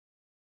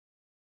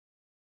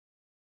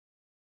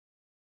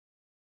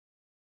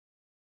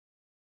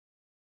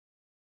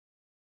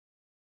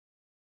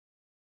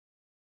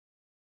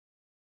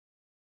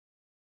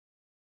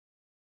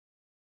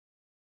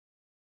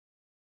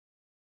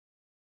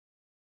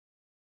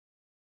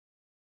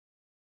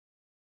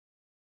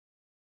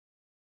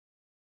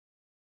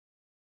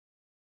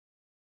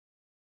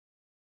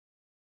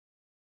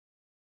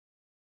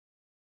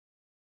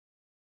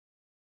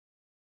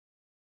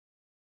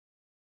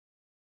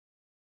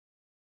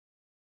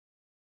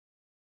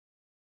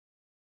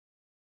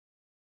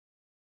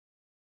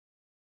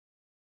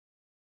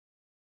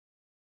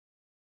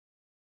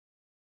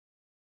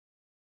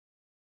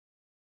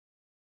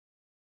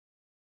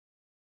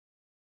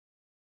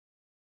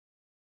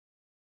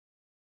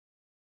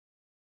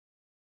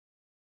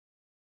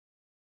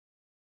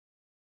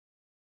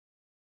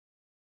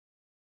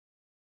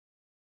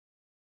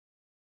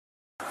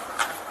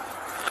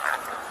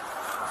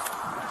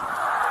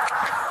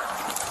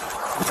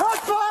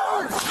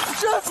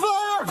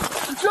fired!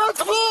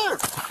 Shots fired!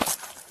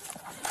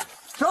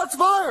 Shots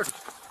fired!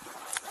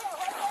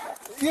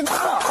 You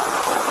know.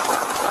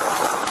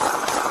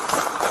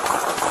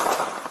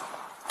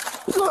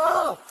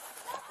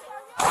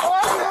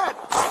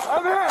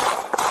 I'm hit!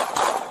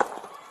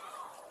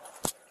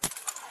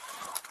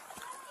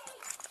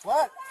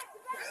 What?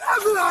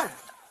 I'm in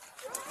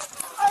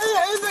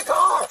the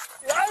car!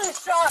 I was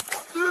shot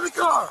through the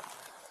car!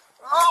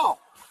 Oh!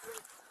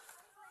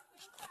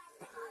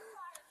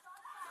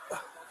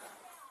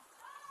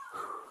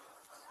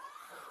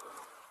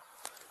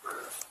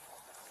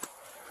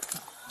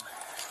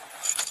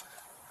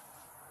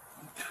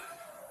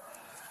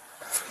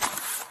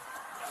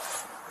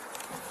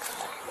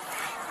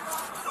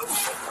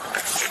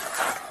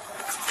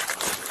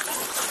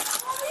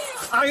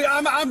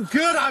 I'm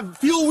good. I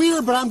feel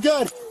weird, but I'm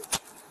good.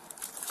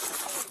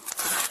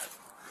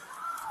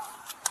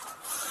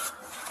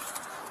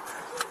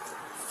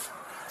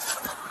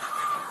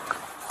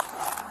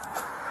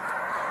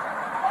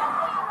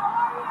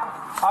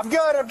 I'm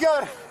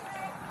good.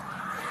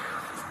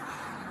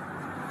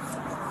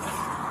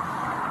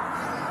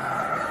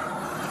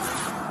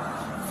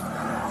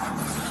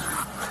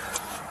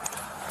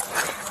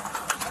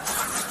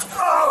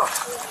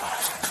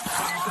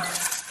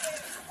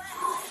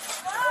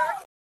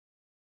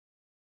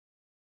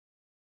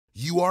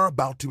 You are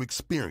about to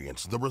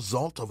experience the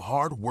result of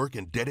hard work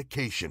and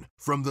dedication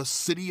from the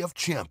City of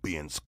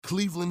Champions,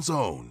 Cleveland's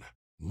own,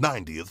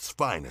 90th's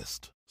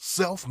finest.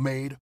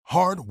 Self-made,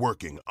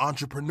 hard-working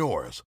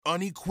entrepreneurs,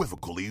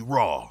 unequivocally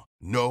raw,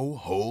 no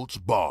holds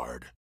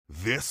barred.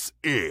 This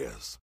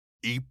is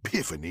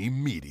Epiphany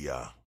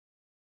Media.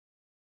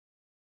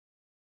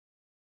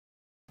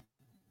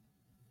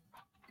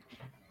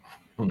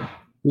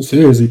 This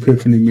is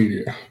Epiphany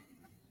Media.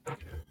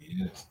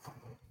 Yes.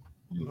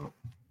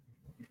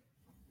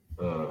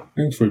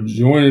 Thanks for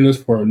joining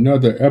us for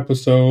another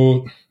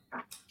episode.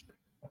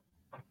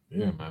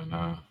 Yeah,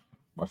 man.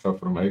 Watch out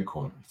for them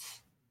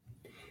acorns.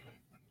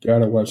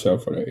 Gotta watch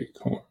out for the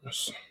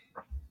acorns.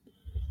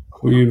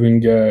 We even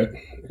got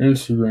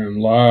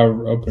Instagram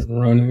Live up and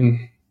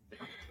running.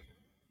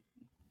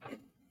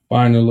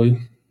 Finally.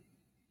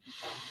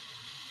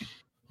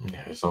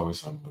 Yeah, it's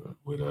always something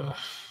with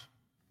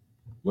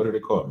what do they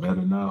call it?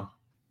 Meta now?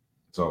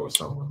 It's always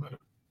something with Meta.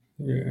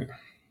 Yeah.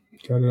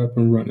 Got it up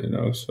and running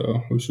though,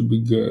 so we should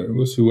be good.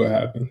 We'll see what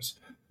happens.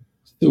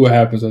 See what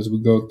happens as we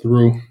go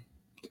through.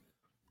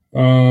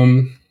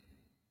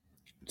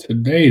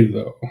 Today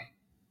though,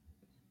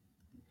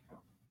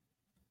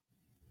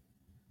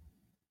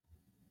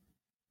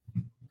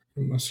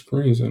 my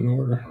screen's in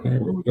order. There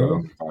we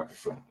go.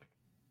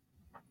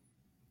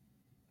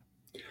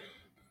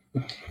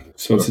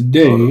 So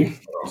today,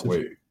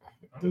 wait,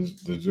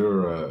 does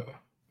your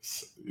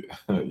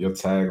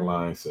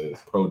tagline says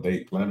pro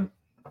date planner?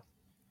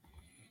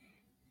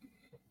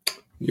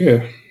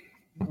 Yeah.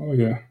 Oh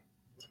yeah.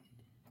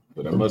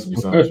 But that must be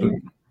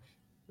something.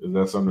 Is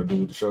that something to do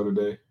with the show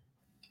today?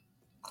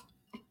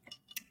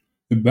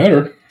 It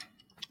better.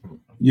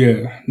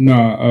 Yeah.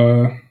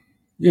 No.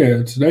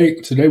 Yeah.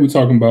 Today we're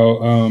talking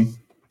about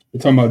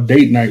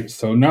date nights.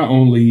 So not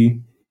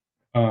only,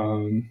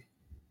 not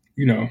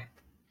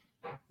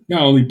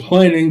only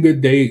planning good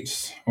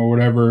dates or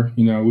whatever.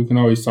 We can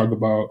always talk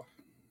about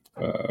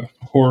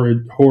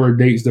horror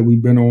dates that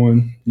we've been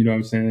on. You know what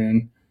I'm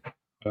saying?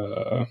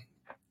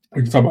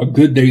 We can talk about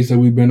good dates that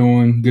we've been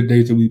on, good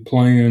dates that we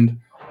planned.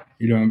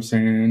 You know what I'm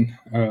saying?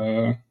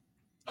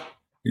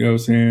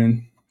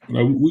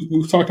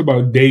 We've talked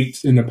about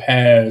dates in the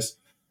past,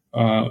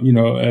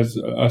 as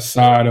a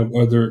side of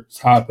other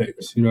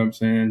topics. You know what I'm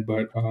saying?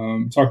 But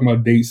talking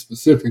about dates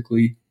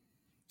specifically,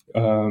 I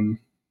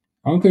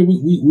don't think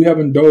we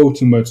haven't dove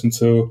too much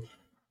into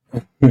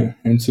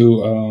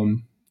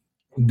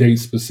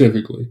dates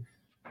specifically.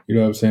 You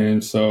know what I'm saying?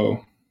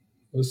 So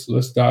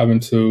let's dive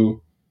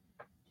into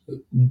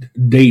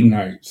date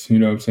nights. You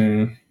know what I'm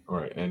saying? All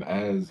right. And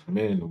as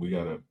men, we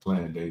gotta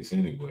plan dates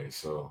anyway.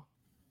 So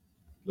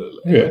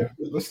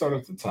let's start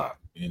at the top.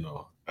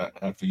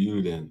 After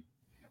you then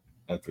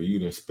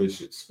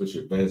spit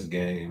your best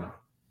game,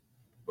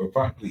 or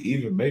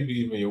probably maybe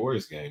even your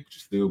worst game, but you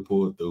still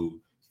pull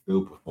through,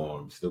 still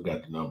perform, still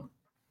got the number.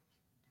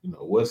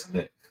 What's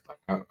next?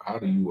 Like how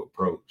do you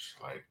approach?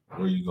 Like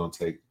where are you gonna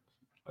take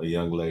a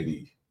young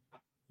lady?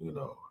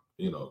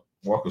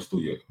 Walk us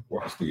through your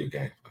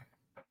game plan.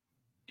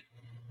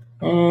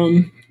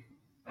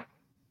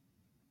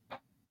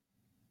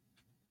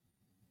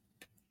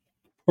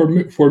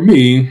 For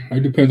me,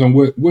 it depends on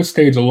what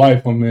stage of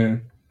life I'm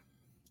in.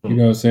 You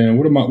know what I'm saying?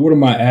 What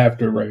am I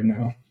after right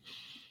now?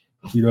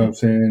 You know what I'm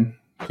saying?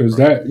 Because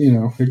that,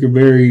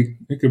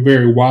 it could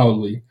vary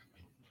wildly.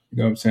 You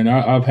know what I'm saying?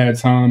 I've had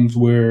times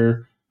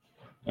where,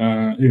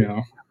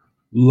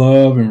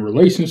 love and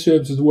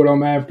relationships is what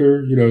I'm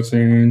after. You know what I'm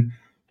saying?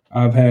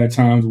 I've had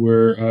times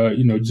where,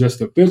 just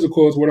the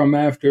physical is what I'm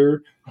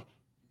after.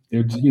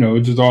 It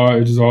just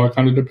all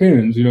kind of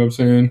depends. You know what I'm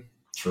saying?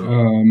 Sure.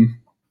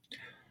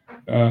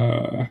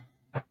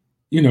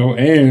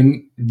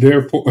 And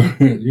therefore,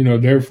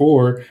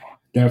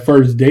 that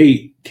first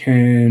date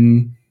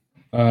can,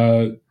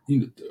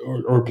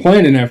 or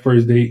planning that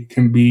first date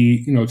can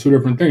be, two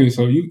different things.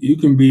 So you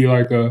can be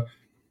like I'm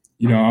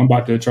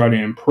about to try to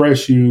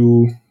impress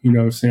you,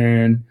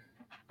 saying,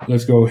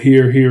 let's go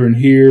here, here, and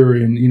here,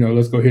 and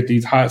let's go hit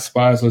these hot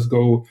spots. Let's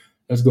go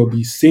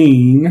be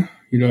seen.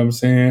 You know what I'm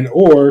saying?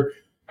 Or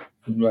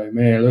like,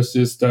 man, let's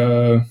just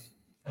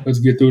let's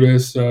get through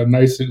this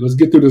let's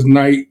get through this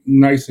night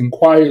nice and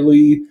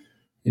quietly,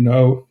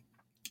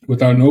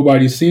 without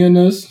nobody seeing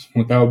us,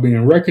 without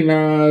being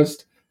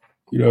recognized.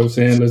 You know what I'm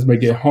saying? Let's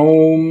make it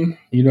home.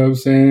 You know what I'm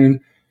saying?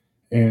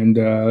 And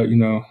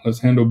let's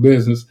handle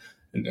business,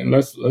 and then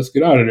let's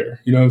get out of there.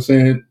 You know what I'm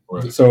saying?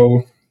 Right.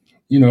 So,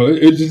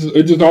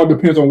 it just all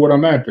depends on what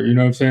I'm after. You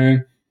know what I'm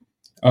saying?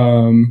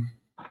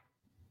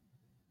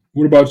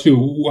 What about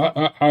you?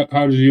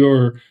 How does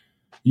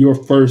your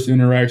first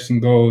interaction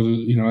go?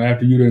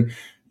 After you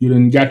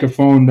done got the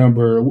phone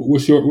number.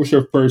 What's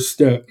your first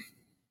step?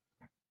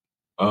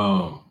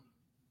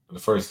 The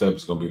first step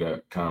is gonna be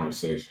that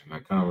conversation.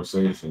 That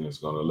conversation is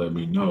gonna let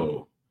me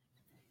know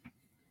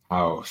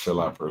how shall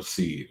I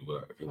proceed.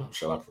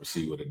 Shall I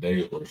proceed with a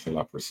date, or shall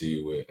I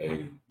proceed with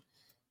a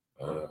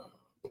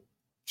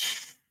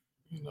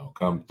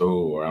come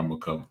through, or I'm gonna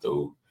come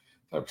through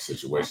type of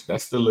situation.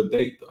 That's still a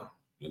date though.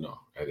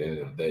 At the end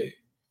of the day,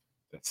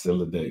 that's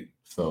still a date.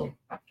 So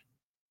it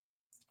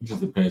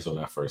just depends on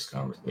that first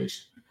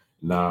conversation.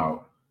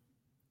 Now,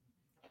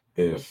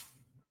 if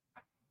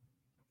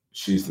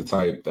she's the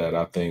type that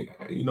I think,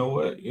 you know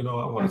what,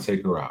 I want to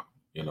take her out,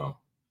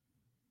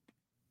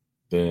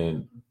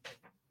 then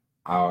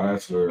I'll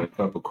ask her a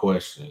couple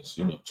questions,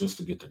 just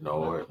to get to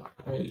know her.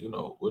 Like, hey,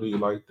 what do you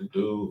like to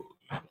do?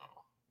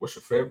 What's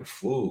your favorite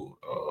food?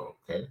 Oh,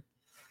 okay.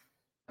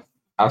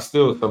 I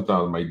still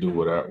sometimes might do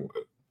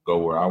go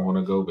where I want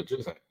to go, but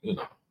just it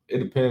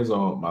depends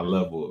on my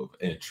level of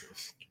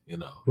interest,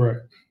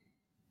 Right.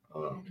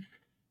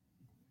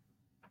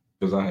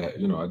 Because I had,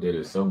 I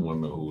dated some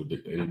women who they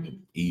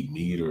didn't eat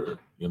meat, or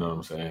you know what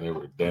I'm saying, they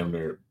were damn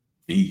near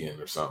vegan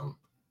or something.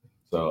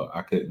 So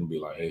I couldn't be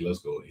like, hey, let's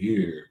go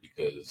here,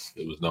 because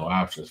there was no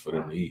options for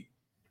them to eat.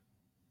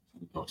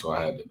 So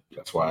I had to.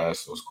 That's why I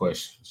asked those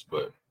questions.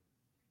 But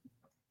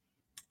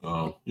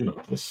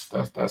just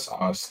that's how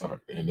I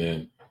start. And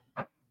then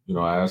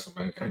I asked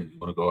them, hey, you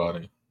want to go out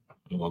and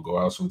you want to go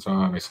out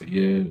sometime? They said,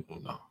 yeah.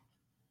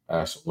 I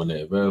asked them when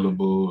they're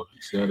available,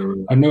 etc.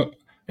 I know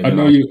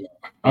you.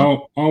 I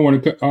don't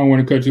want to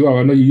cut you off.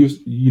 I know you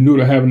knew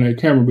to having that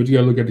camera, but you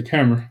got to look at the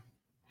camera.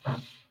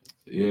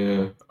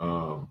 Yeah.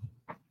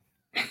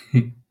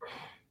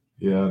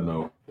 Yeah, I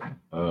know.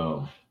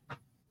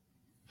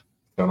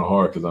 Kind of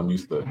hard because I'm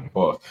used to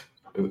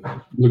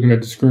looking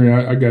at the screen.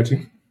 I got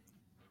you.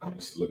 I'm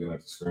just looking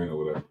at the screen or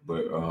whatever.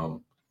 But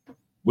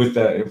with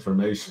that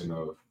information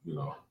of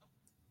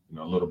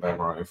a little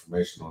background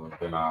information on it,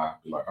 then I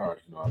be like, all right,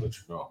 I'll let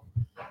you know,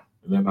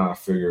 and then I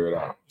figure it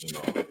out.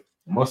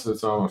 Most of the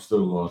time I'm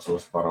still going to a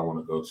spot I want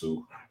to go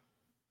to,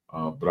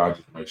 but I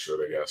just make sure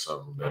they got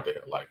something that they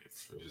like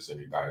if there's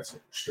any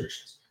dietary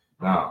restrictions.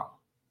 Now,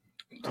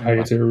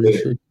 dietary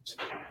restrictions.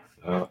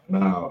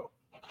 Now,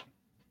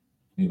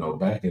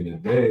 back in the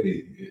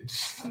day,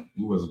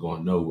 you wasn't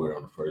going nowhere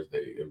on the first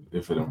date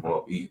if it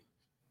involved eating.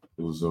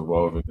 It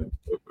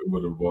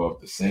would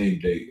involve the same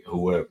date,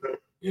 whoever.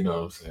 You know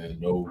what I'm saying?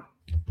 No,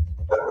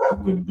 it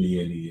wouldn't be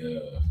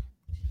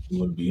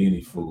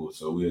any food.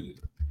 So we'd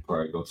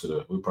probably go to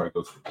the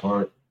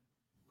park,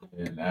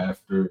 and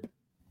after,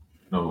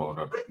 no,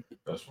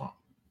 that's wrong.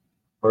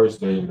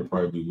 First day it'll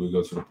probably be we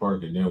go to the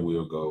park, and then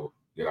we'll go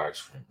get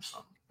ice cream or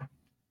something.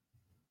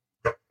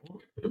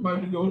 It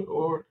might be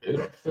or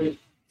it'll take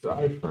the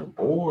ice cream,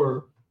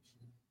 or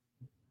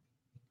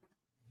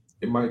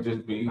it might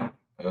just be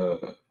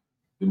the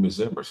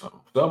museum or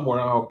something.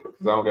 Somewhere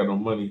because I don't got no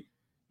money.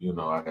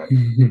 I got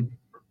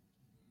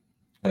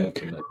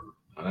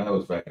that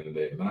was back in the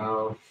day.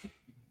 Now,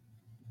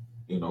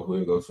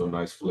 we'll go to a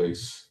nice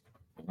place.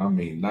 And I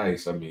mean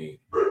nice, I mean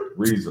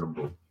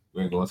reasonable.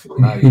 We ain't going to the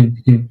night.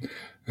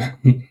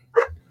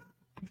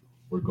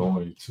 We're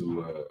going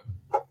to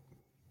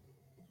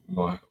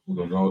we're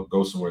gonna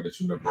go somewhere that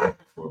you never been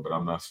before, but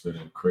I'm not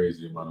spending a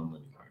crazy amount of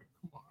money. Like,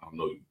 come on, I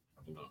know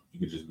you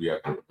could just be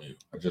out there with me.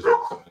 I just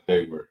went a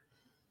day where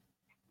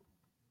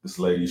this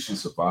lady, she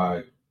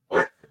survived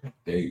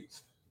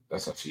days.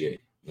 That's how she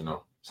ate,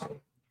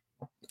 So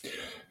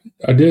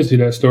I did see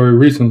that story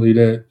recently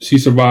that she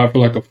survived for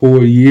like a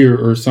full year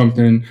or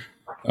something,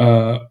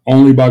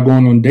 only by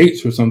going on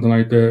dates or something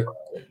like that.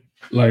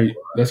 Like,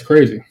 that's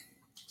crazy.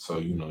 So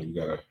you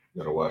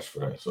gotta watch for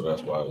that. So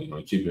that's why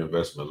keep your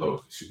investment low,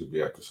 because she could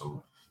be after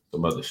some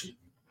other shit.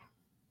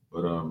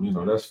 But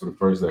that's for the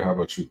first day. How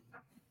about you?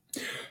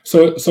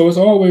 So it's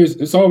always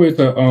a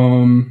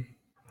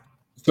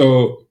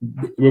so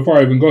before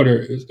I even go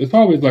there, it's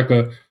always like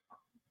a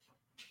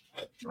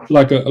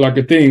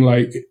thing.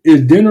 Like,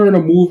 is dinner and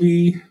a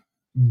movie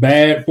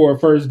bad for a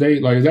first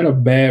date? Like, is that a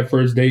bad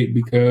first date?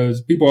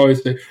 Because people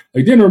always say,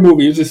 like, dinner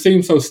movie, it just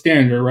seems so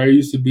standard, right? It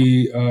used to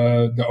be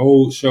the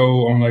old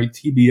show on like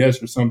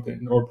TBS or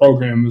something, or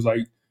program was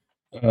like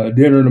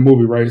dinner and a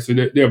movie, right? So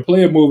they'll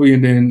play a movie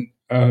and then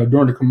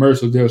during the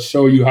commercials, they'll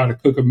show you how to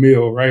cook a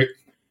meal, right?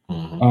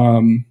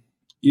 Mhm.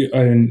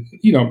 And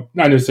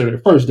not necessarily a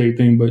first date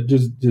thing, but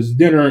just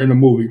dinner and a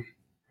movie.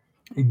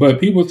 But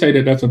people say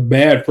that that's a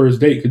bad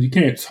first date because you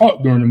can't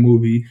talk during the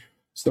movie.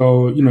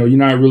 So, you're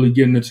not really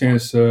getting a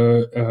chance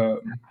to,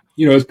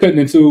 it's cutting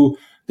into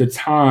the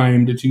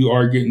time that you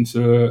are getting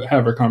to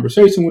have a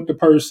conversation with the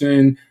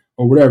person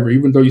or whatever,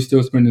 even though you're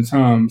still spending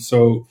time.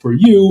 So, for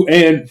you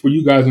and for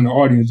you guys in the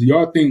audience, do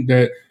y'all think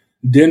that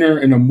dinner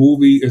and a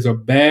movie is a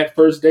bad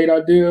first date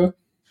idea?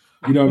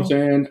 You know what I'm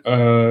saying?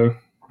 I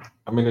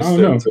mean, it's I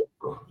don't know.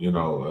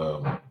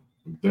 stereotypical.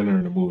 Dinner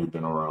and the movie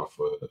been around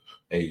for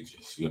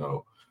ages,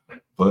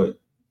 but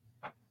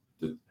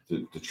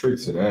the trick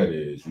to that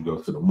is you go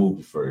to the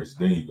movie first,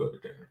 then you go to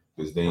dinner,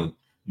 because then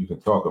you can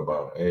talk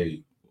about,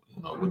 hey,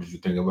 what did you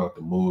think about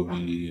the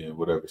movie and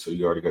whatever. So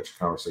you already got your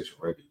conversation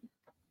ready.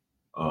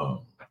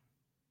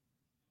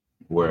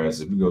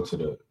 Whereas if you go out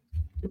to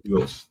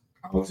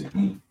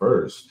eat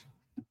first,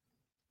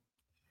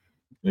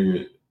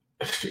 nigga,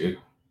 it's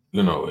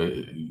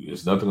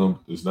nothing.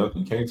 There's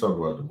nothing. You can't talk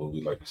about the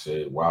movie, like you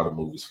said, while the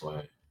movie's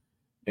playing,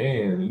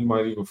 and you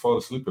might even fall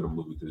asleep in the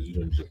movie because you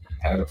didn't just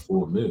had a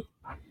full meal.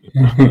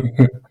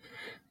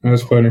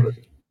 That's funny.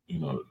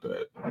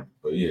 That,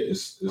 but yeah,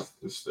 it's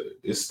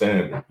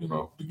standard.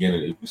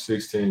 Beginning if you're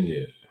 16,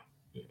 yeah,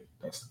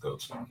 that's the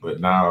go-to.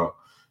 But now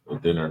the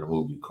dinner and the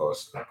movie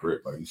costs a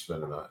grip. Like you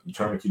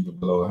trying to keep it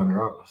below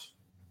 $100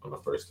 on the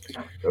first day.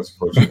 That's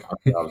approaching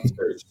 $100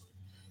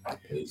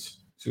 territory.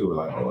 She was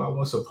like, "Oh, I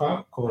want some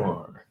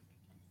popcorn."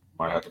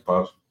 Might have to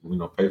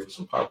pay for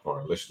some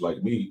popcorn unless you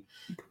like me.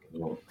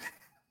 You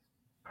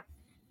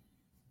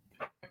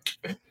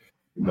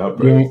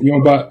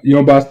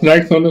don't buy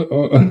snacks on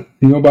the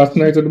you don't buy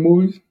snacks at the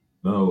movies?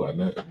 No, I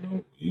never.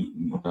 No,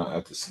 you're not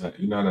at the snack.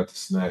 You're not at the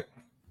snack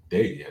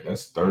date yet.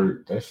 That's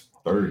third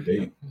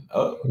date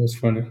up. That's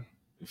funny.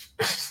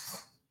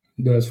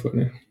 That's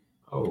funny.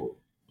 Oh,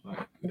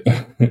 I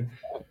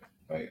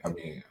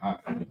mean, I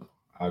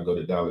go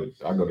to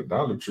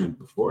Dollar Tree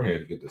beforehand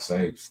to get the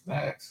same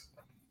snacks.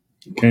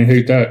 Can't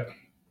hate that.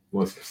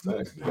 What's the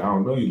snacks? I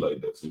don't know you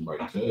like that, so you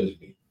might judge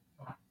me.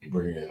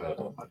 Bringing my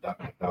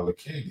dollar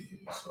candy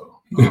in,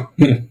 so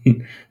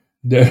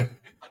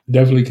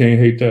definitely can't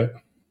hate that.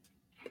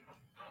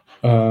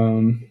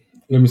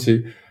 Let me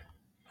see.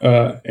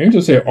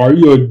 Angel said, "Are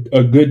you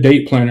a good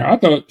date planner?" I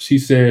thought she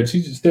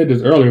just said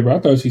this earlier, but I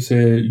thought she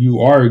said you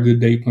are a good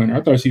date planner.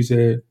 I thought she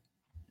said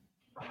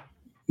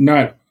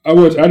not. I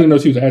didn't know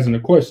she was asking a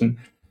question.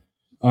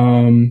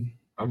 I'm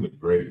the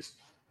greatest.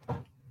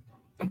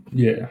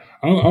 Yeah,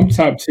 I'm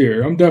top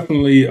tier. I'm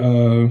definitely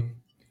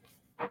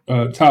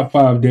top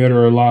 5 dead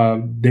or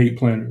alive date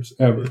planners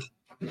ever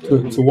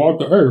to walk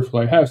the earth.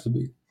 Like, has to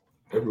be.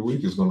 Every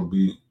week is going to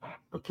be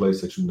a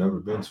place that you've never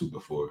been to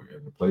before,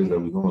 and the place that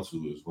we're going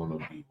to is going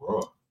to be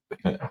raw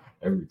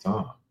every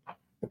time.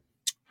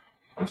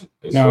 Especially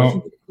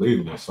in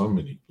Cleveland, there's so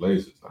many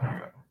places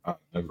I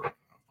never.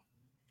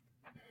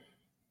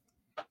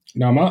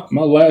 Now,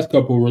 my last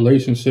couple of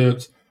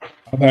relationships,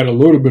 I've had a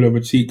little bit of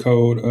a cheat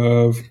code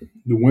of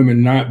the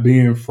women not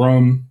being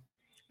from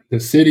the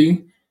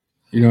city.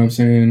 You know what I'm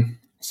saying?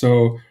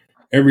 So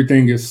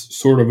everything is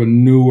sort of a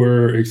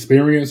newer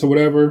experience or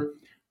whatever.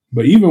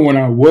 But even when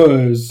I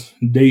was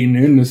dating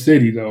in the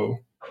city, though,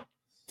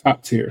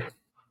 top tier,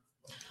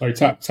 like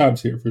top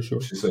tier for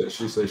sure. She said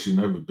she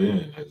never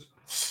been.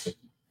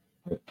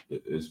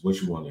 Is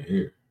what you want to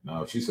hear.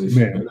 Now, if she says she's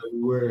been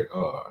everywhere,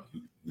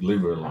 you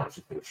leave her alone.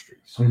 She for the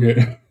streets.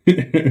 Yeah,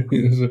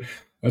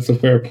 that's a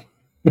fair point.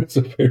 That's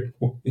a fair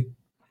point.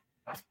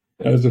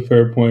 That's a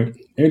fair point.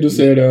 Angel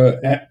said,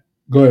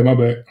 "Go ahead, my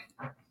bad."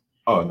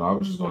 Oh no, I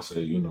was just gonna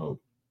say,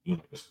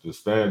 the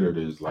standard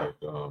is like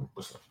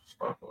what's that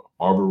spot called?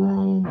 Arbor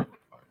Room, like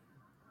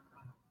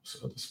what's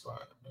the other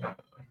spot?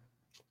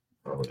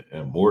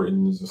 And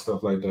Morton's and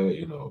stuff like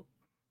that.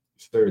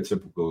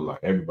 Stereotypical,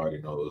 like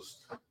everybody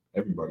knows,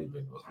 everybody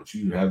knows, but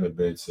you haven't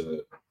been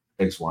to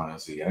X, Y,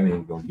 and Z. I ain't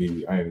even gonna give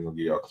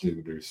y'all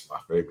Clevelanders my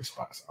favorite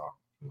spots.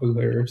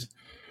 Hilarious.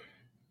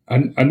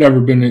 I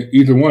never been to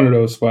either one of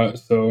those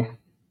spots, so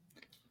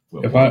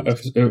if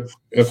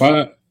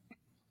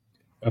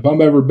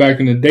I'm ever back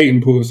in the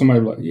dating pool, somebody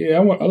be like, "Yeah,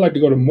 I like to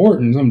go to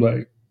Morton's." I'm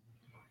like,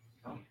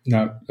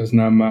 "No, that's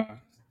not my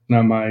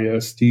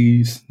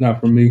steez,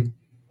 not for me."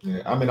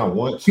 Yeah, I mean, I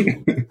want to,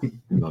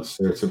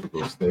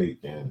 stereotypical steak,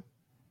 and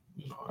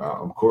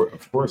of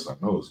course, I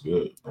know it's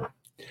good.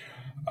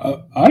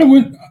 I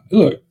don't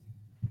look.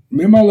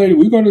 Me and my lady,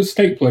 we go to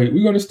steak place.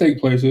 We go to steak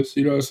places.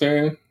 You know what I'm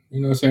saying?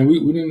 You know what I'm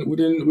saying? We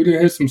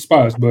didn't hit some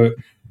spots, but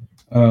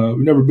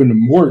we've never been to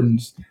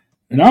Morton's.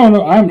 And I don't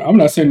know. I'm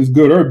not saying it's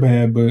good or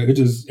bad, but it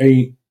just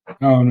ain't. I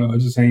don't know. It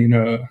just ain't.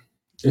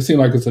 It seems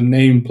like it's a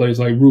name place.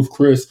 Like Ruth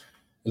Chris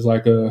is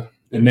like a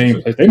the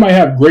name place. They might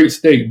have great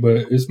steak,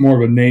 but it's more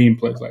of a name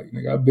place. Like,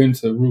 nigga, I've been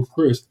to Ruth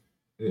Chris.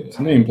 It's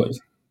a name place.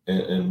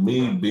 And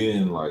me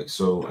being like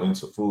so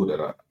into food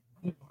that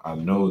I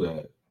know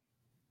that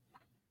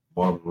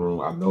Barber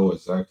Room, I know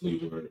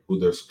exactly who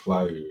their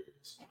supplier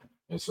is.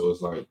 And so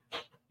it's like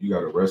you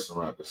got a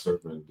restaurant that's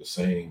serving the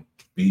same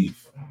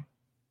beef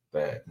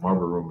that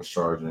Barber Room is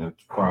charging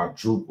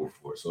quadruple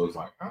for. So it's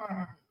like,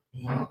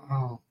 you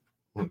know,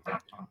 I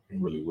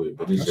really would.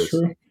 But it's That's just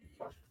true.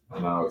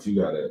 now if you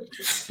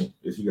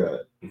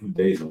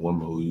dating a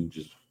woman who you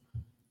just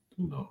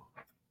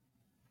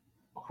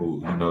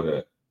who you know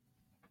that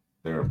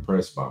they're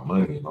impressed by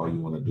money and all you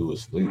want to do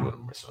is sleep with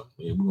them or something.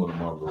 Yeah, we want to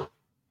Marvel.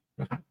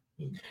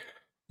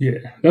 Yeah,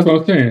 that's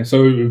what I'm saying.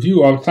 So if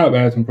you off top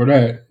asking for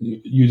that,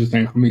 you just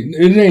ain't for me.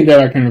 It ain't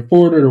that I can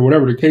afford it or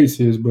whatever the case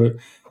is, but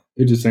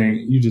it just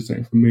ain't. You just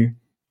ain't for me.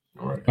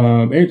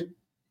 All right.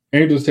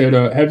 Angel said,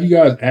 "Have you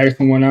guys asked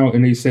someone out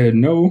and they said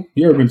no?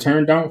 You ever been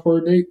turned down for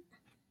a date?"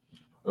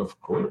 Of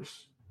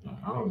course. I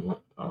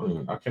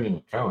can't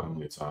even count how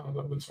many times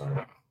I've been turned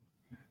down.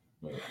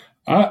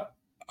 But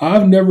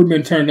I've never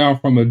been turned down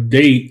from a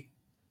date.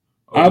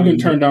 I've been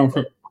turned down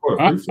from.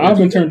 I've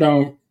been turned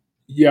down.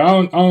 Yeah,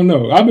 I don't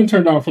know. I've been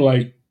turned down for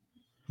like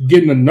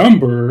getting a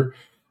number,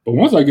 but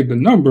once I get the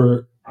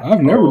number,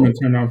 I've never been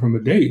turned down from a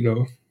date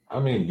though. I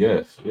mean,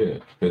 yes, yeah.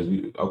 Because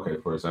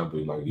for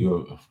example, like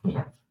you.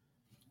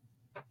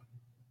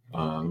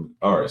 All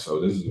right,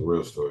 so this is a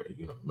real story.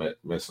 You know,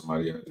 met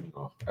somebody at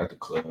the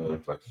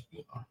club, like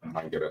you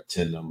might get a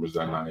 10 numbers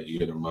that night. You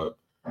hit them up,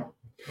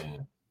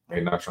 and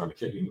they're not trying to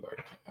kick you.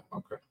 Like,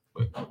 okay,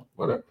 but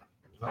whatever.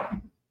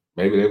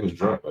 Maybe they was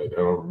drunk. Like they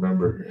don't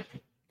remember.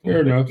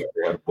 Fair enough. They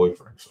had a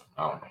boyfriend, so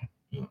I don't know.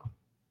 You know,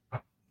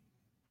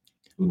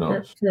 who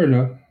knows? Fair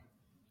enough.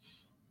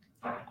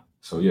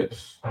 So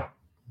yes,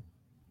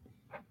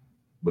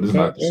 but it's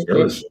not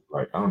discouraging.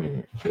 Like I don't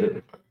even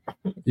care.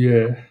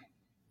 Yeah,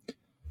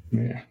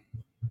 man.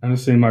 I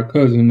just seen my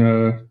cousin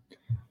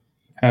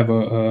have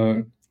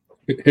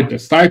hit the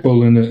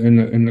cycle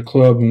in the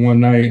club in one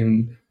night,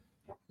 and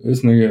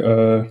this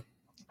nigga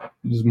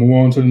just move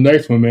on to the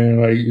next one, man.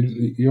 Like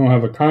you don't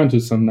have a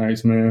conscience some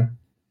nights, man.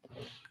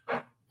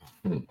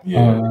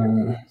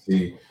 Yeah.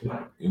 See,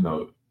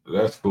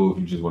 that's cool if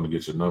you just want to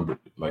get your number,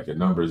 like your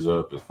numbers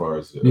up as far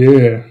as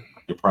your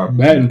property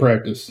batting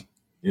practice.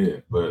 Yeah,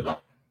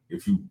 but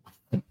if you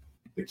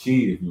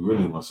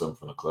really want something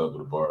from the club or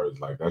the bar,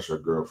 is like that's your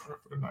girlfriend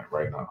for the night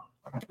right now.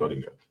 Like, go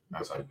together.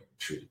 That's how you get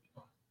treated.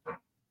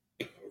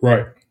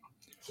 Right.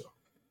 So,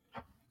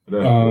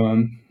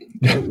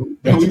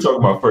 we talk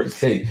about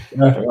first date.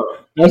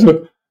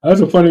 That's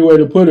a funny way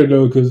to put it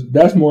though, because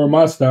that's more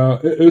my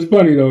style. It's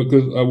funny though,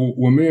 because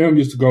when me and him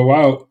used to go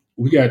out,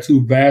 we got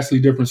two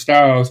vastly different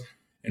styles,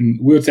 and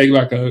we'll take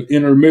like an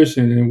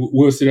intermission and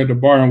we'll sit at the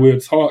bar and we'll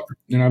talk.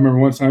 And I remember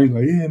one time he's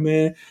like, "Yeah,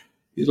 man,"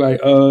 he's like,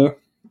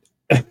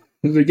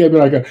 he gave me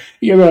like a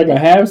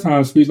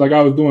halftime speech like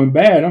I was doing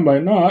bad. I'm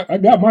like, no, I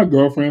got my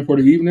girlfriend for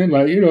the evening.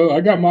 Like, I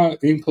got my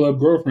in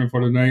club girlfriend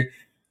for the night.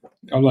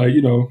 I'm like,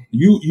 you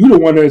the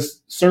one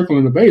that's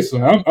circling the base.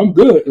 Like, I'm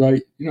good.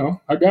 Like,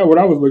 I got what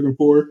I was looking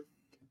for.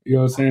 You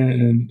know what I'm saying?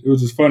 And it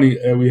was just funny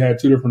that we had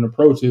two different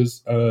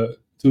approaches to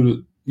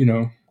the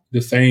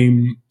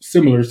same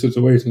similar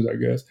situations, I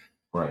guess.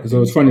 Right.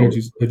 So it's funny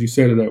that you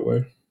said it that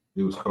way.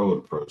 It was cold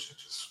approach.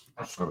 Just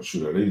trying to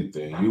shoot at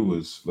anything. You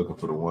was looking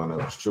for the one that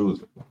was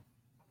choosing.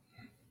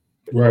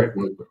 Right.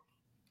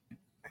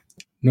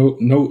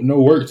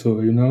 No work to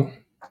it,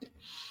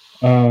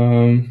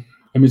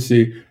 Let me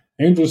see.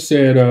 Angel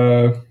said,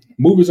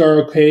 movies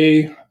are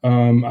okay.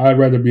 I'd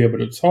rather be able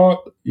to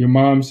talk. Your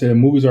mom said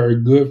movies are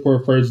good for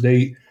a first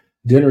date.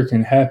 Dinner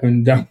can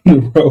happen down the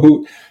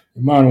road.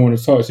 Your mom don't want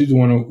to talk. She just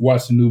want to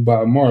watch the new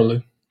Bob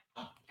Marley.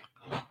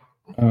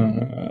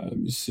 Let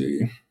me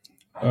see.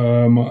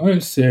 My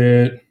aunt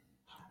said,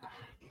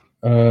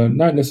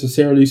 not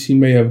necessarily. She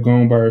may have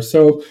gone by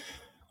herself.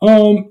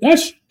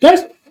 That's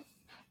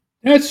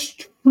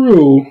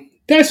true.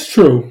 That's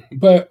true.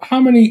 But how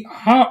many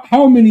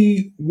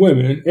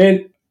women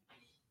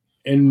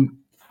and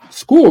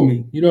school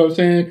me? You know what I'm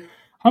saying?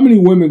 How many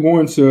women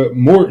going to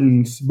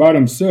Morton's by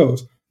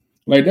themselves?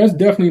 Like that's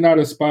definitely not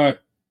a spot.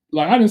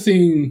 Like I done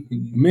seen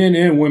men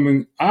and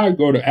women. I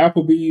go to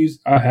Applebee's.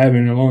 I haven't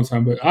in a long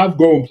time, but I've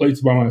gone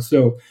places by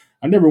myself.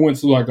 I never went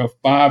to like a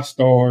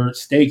 5-star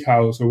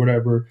steakhouse or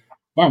whatever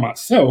by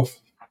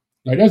myself.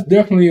 Like that's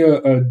definitely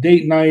a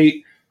date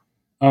night.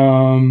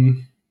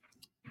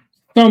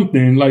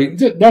 Something like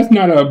that's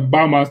not a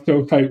by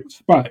myself type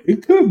spot.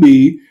 It could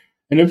be,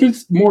 and if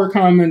it's more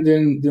common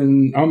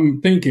than I'm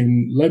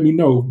thinking, let me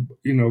know.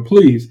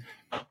 Please.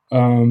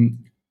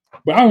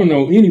 But I don't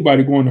know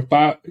anybody going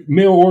to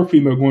male or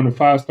female going to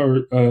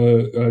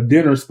 5-star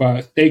dinner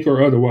spot, steak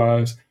or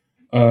otherwise,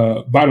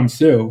 by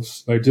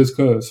themselves, like just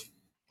cause.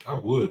 I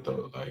would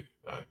though, like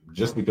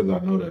just because I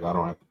know that I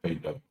don't have to pay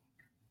double.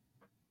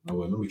 No,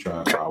 let me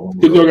try.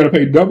 You don't got to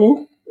pay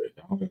double.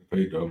 I don't got to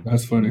pay double.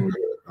 That's funny.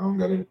 I don't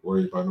got to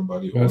worry about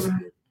nobody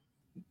ordering.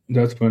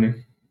 That's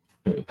funny.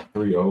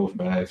 3 old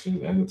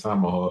fashions and the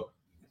tomahawk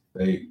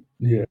steak.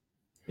 Yeah,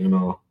 You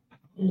know,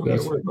 you don't got to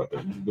that's worry about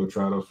that. You can go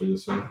try it out for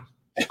yourself.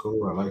 It's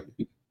cool. I like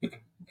it. You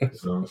know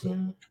what I'm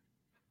saying?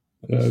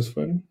 that's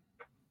funny.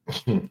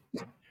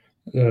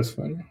 That's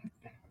funny.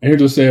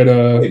 Angel said,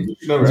 Hey, but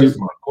you never is it, asked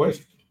my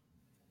question.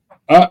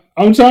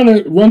 I'm trying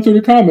to run through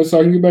the comments so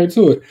I can get back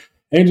to it.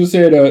 Angel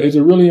said, "Is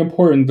it really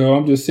important though?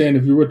 I'm just saying,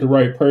 if you're with the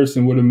right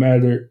person, would it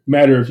matter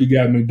if you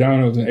got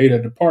McDonald's and ate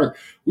at the park?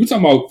 We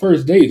talking about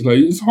first dates. Like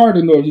it's hard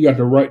to know if you got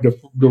the right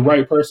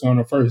person on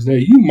the first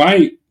date. You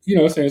might,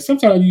 what I'm saying.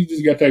 Sometimes you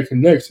just got that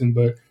connection,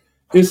 but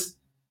it's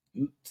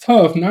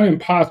tough, not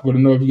impossible, to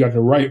know if you got the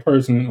right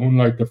person on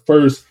like the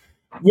first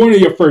one of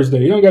your first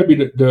days. You don't got to be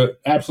the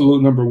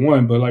absolute number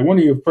one, but like one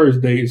of your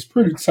first days, it's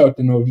pretty tough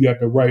to know if you got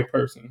the right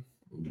person.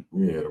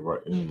 Yeah,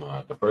 right.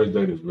 The first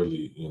date is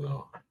really,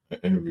 an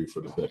interview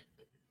for the second.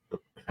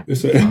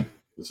 It's a,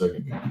 The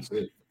second date. That's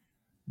it.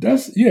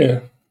 that's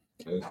yeah.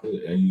 That's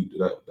it. And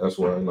that's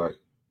why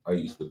I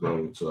used to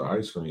go to an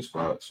ice cream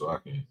spot so I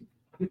can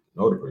get to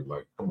know the person.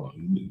 Like, come on,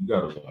 you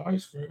got to love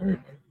ice cream.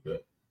 Everybody do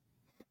that.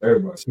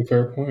 Everybody That's a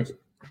fair point. for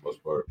the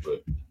most part,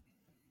 but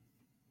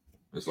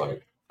it's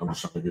like I'm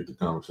just trying to get the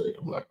conversation.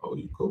 I'm like, oh,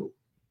 you cool.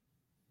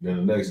 Then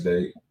the next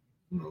day,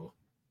 we're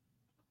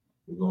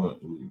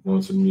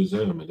going to the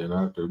museum, and then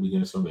after we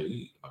get something to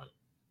eat. Like,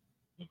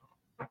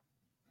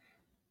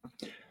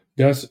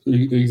 That's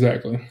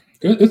exactly.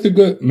 It's a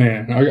good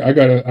man. I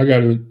got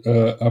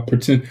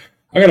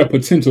a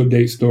potential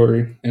date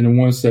story in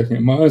 1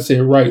 second. My aunt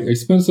said, right,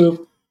 expensive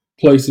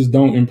places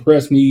don't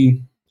impress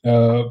me.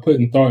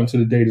 Putting thought into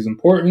the date is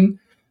important.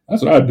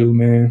 That's what I do,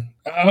 man.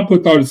 I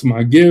put thought into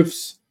my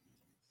gifts.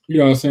 You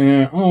know what I'm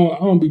saying? I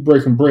don't be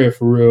breaking bread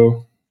for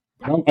real.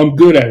 I'm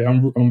good at it.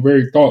 I'm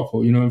very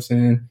thoughtful. You know what I'm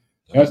saying?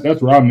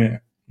 That's where I'm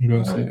at. You know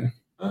what I'm saying?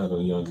 I had a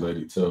young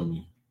lady tell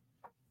me,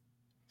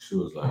 she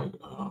was like,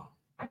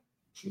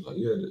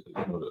 yeah,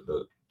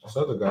 this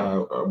other guy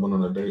I went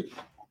on a date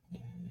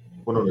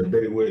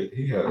with,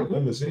 he had a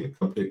limousine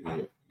come pick me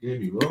up, gave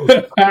me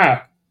roses.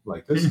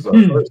 Like, this is our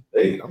first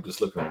date. I'm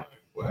just looking like,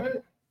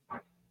 what?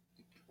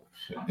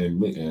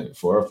 And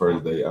for our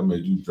first date, I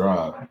made you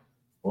drive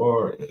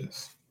far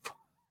as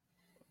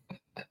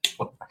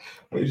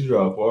made you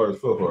drive far as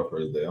fuck for our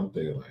first date. I'm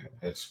thinking like,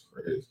 that's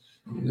crazy.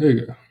 There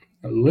you go.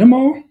 A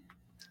limo?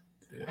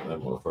 Yeah,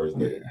 limo first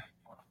date.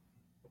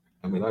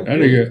 I mean,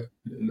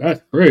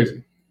 that's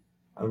crazy.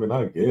 I mean,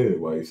 I get it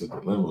why he said the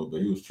limo,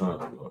 but he was trying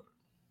to.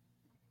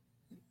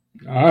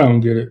 I don't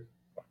get it.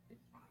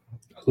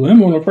 A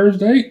limo on the first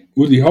date?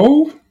 Was he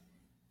Hove?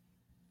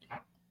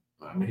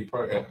 I mean, he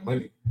probably had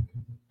money.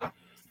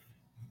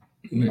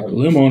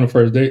 Limo on the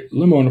first date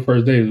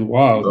is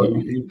wild.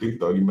 He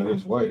thought he met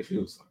his wife. He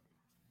was like,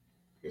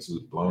 I guess he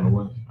was blown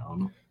away. I don't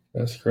know.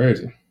 That's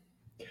crazy.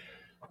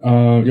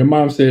 Your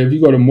mom said if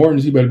you go to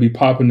Morton's, you better be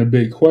popping the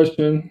big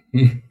question.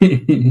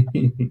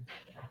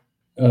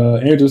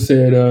 Angel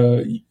said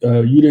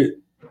you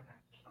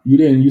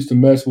didn't used to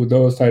mess with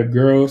those type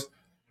girls.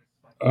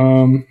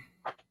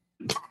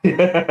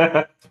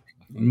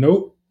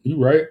 Nope, you're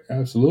right.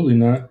 Absolutely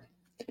not.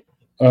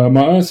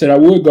 My aunt said I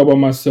would go by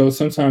myself.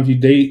 Sometimes you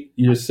date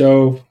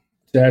yourself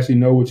to actually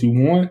know what you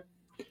want.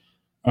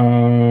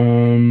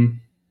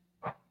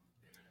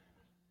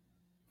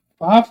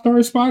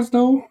 5-star spots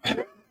though.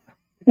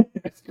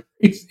 That's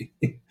crazy.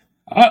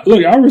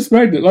 I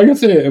respect it. Like I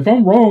said, if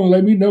I'm wrong,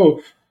 let me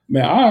know.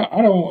 Man,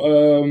 I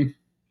don't.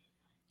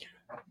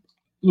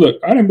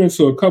 Look, I done been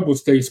to a couple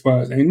steak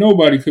spots. Ain't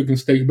nobody cooking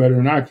steak better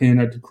than I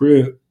can at the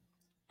crib.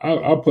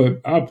 I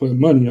put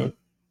money on.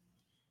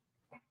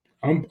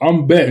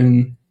 I'm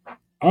betting.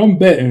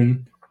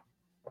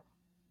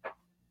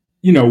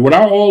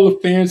 Without all the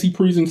fancy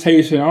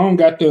presentation, I don't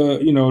got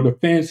the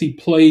fancy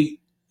plate.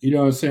 You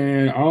know what I'm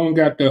saying? I don't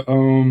got the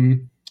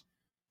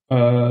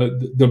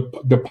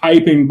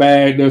piping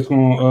bag that's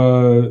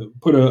gonna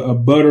put a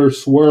butter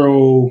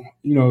swirl.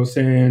 You know what I'm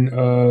saying?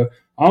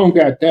 I don't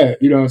got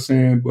that. You know what I'm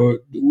saying?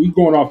 But we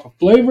going off of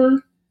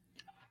flavor.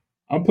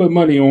 I'm putting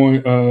money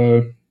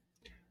on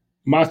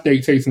my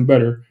steak tasting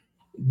better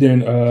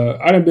than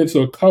I done been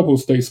to a couple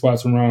steak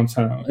spots around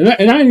town, and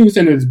I ain't even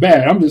saying it's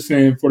bad. I'm just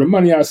saying for the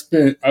money I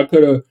spent, I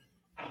could have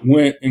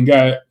went and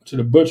got to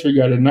the butcher,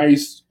 got a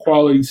nice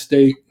quality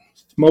steak,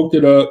 smoked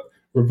it up,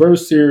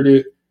 reverse seared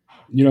it.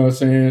 You know what I'm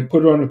saying?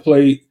 Put it on the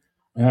plate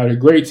and had a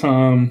great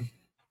time.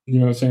 You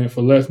know what I'm saying?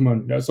 For less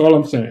money. That's all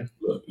I'm saying.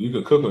 Look, you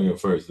can cook on your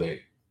first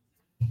date.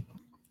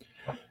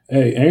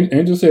 Hey,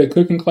 Angel said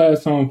cooking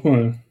class sound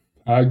fun.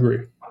 I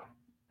agree.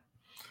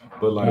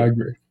 But I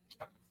agree.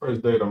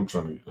 First date,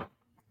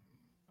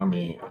 I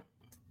mean,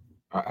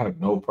 I have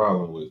no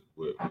problem with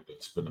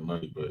spending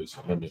money, but it's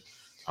a limit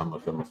how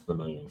much I'm gonna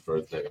spend on you on the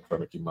first date. I'm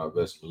trying to keep my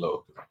investment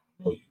low because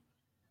I know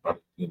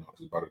you.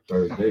 Because by the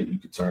third date, you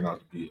could turn out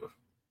to be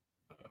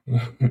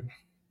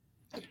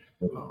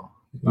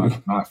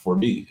not for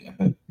me.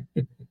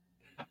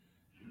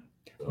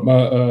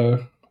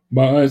 So.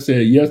 My aunt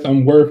said, yes,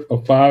 I'm worth a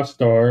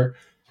 5-star.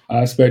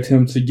 I expect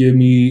him to give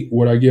me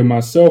what I give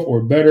myself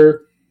or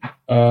better.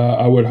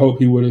 I would hope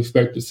he would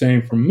expect the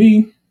same from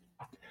me.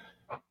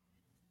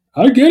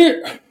 I get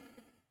it.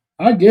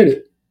 I get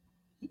it.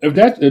 If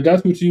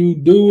that's what you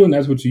do and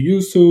that's what you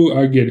used to,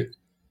 I get it.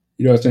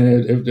 You know what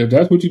I'm saying? If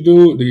that's what you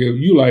do,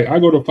 you like, I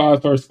go to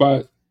 5-star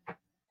spots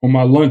on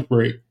my lunch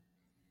break.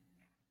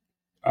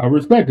 I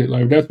respect it.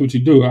 Like, if that's what you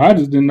do. I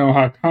just didn't know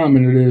how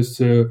common it is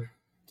to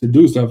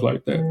do stuff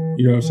like that.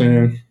 You know what I'm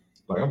saying?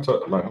 Like I'm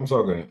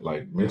talking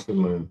like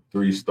Michelin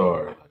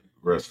 3-star like,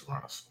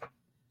 restaurants.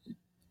 You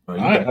can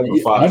have a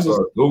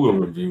 5-star Google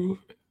review.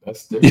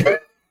 That's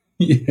different.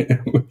 Yeah.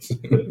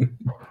 Michelin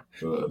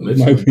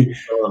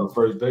 3-star on the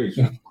first date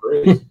is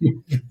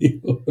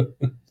crazy.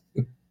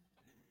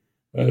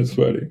 That's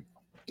funny.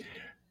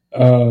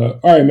 All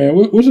right, man.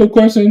 What's your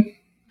question?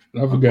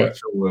 I forgot. My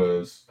question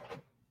was,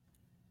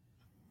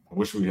 I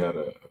wish we had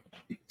a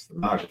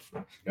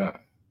stenographer. God.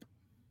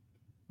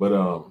 But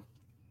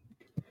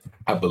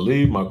I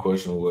believe my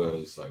question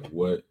was like,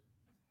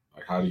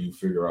 how do you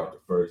figure out the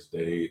first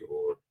date,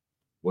 or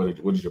what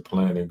is your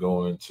plan in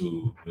going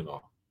to,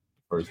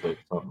 first date,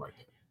 something like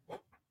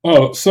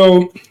that?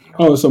 So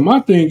my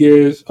thing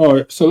is, all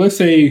right, so let's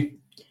say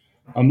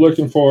I'm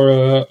looking for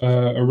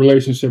a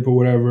relationship or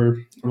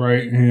whatever,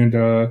 right? And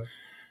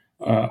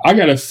I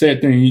got a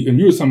set thing, and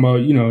you were talking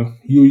about, you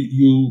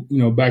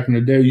back in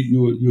the day,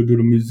 you do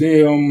the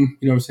museum,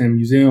 you know what I'm saying,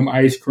 museum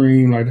ice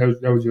cream, like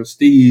that was your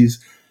steez.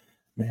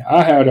 Man,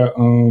 I had a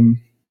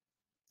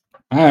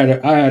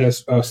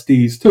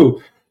steez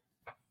too.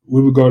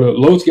 We would go to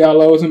Los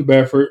Gallos in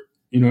Bedford.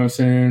 You know what I'm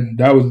saying?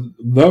 That was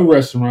the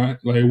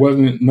restaurant. Like, it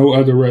wasn't no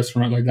other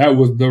restaurant. Like, that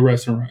was the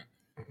restaurant,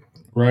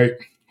 right?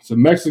 It's a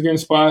Mexican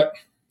spot.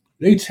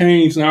 They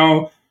changed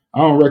now. I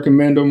don't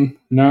recommend them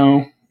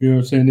now. You know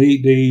what I'm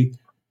saying?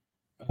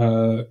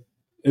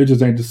 It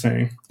just ain't the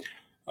same.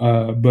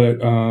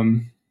 But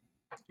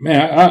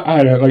man, I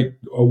had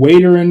a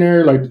waiter in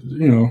there. Like,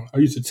 I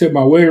used to tip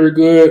my waiter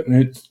good, and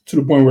it's to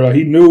the point where like,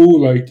 he knew,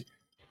 like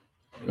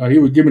he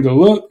would give me the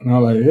look, and I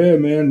was like, yeah,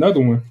 man,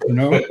 another one,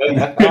 like,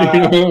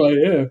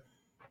 yeah,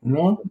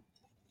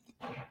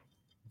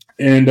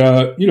 And,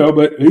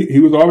 but he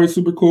was always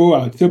super cool.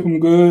 I tip him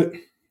good.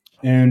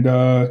 And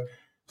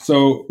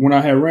so when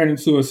I had ran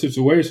into a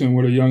situation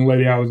with a young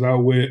lady I was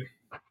out with,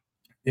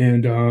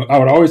 and I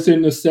would always sit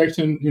in this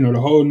section, the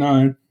whole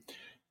nine.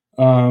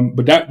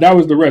 But that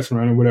was the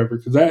restaurant or whatever,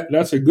 because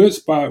that's a good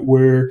spot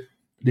where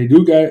they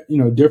do got,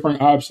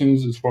 different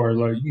options as far as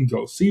like, you can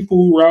go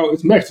seafood route.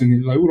 It's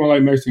Mexican. Like, we don't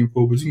like Mexican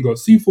food, but you can go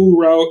seafood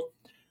route.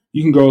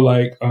 You can go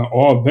like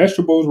all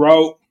vegetables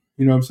route.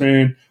 You know what I'm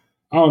saying?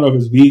 I don't know if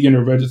it's vegan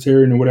or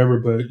vegetarian or whatever,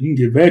 but you can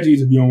get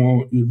veggies if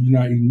you're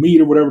not eating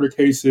meat or whatever the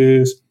case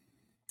is.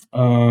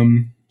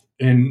 And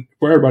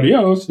for everybody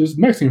else, it's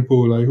Mexican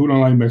food. Like, who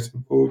don't like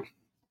Mexican food?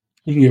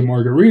 You can get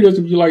margaritas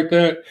if you like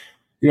that.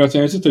 You know what I'm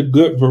saying? It's just a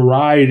good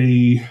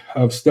variety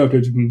of stuff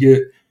that you can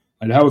get.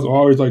 And that was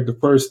always like the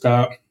first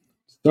stop.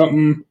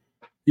 Something,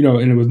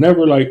 and it was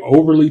never like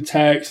overly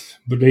taxed,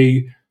 but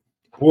they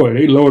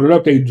loaded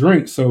up their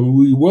drinks. So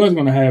we was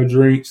going to have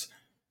drinks.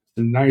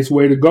 A nice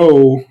way to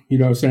go. You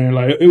know what I'm saying?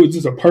 Like, it was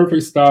just a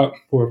perfect stop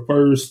for a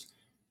first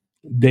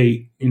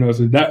date.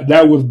 So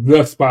that was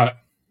the spot.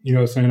 You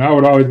know what I'm saying? I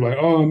would always be like,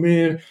 oh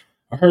man,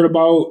 I heard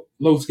about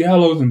Los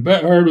Gallos and I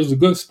heard it was a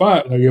good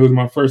spot. Like, it was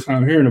my first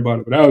time hearing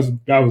about it, but that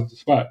was the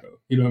spot though.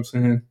 You know what I'm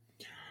saying?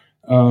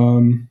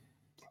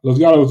 Los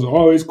Gallos was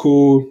always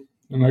cool.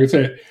 And like I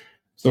said,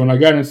 so when I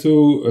got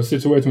into a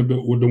situation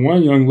with the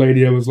one young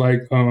lady that was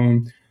like,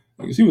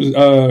 she was,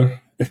 I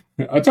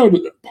told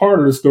part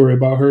of the story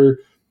about her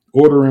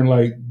ordering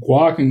like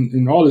guac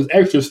and all this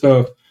extra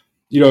stuff,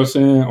 you know what I'm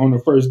saying, on the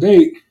first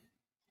date,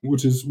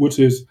 which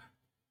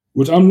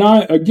I'm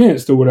not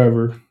against or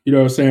whatever, you know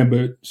what I'm saying,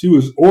 but she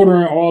was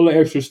ordering all the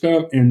extra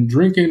stuff and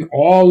drinking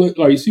all it,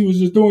 like she was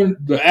just doing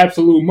the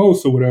absolute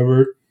most or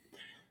whatever,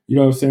 you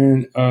know what I'm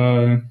saying,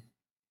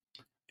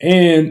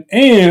 and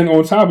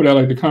on top of that,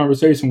 like, the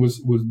conversation was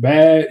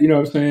bad, you know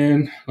what I'm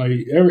saying, like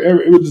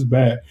it was just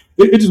bad.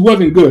 It just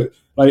wasn't good.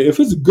 Like, if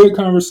it's a good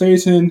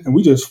conversation and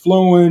we just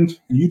flowing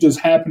and you just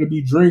happen to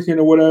be drinking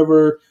or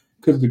whatever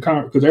because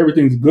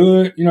everything's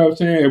good, you know what I'm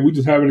saying, and we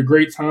just having a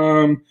great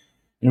time.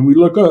 And we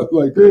look up,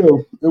 like,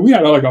 and we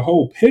had like a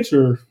whole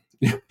pitcher.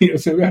 You know what I'm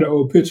saying? We had a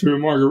whole pitcher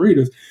of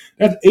margaritas.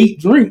 That's 8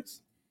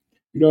 drinks.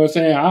 You know what I'm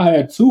saying? I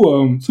had 2 of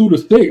them, 2 to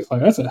 6.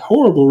 Like, that's a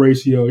horrible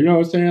ratio. You know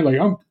what I'm saying? Like,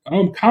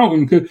 I'm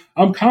counting because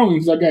I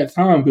got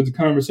time because the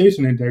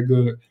conversation ain't that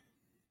good.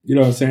 You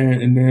know what I'm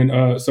saying? And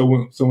then so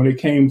when it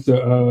came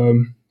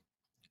to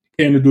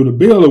do the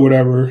bill or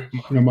whatever,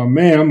 my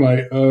man, I'm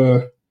like,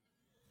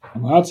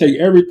 I'll take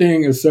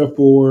everything except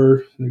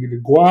for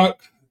the guac.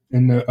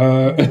 And the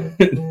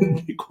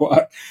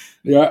guac,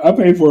 yeah, I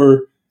pay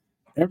for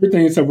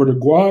everything except for the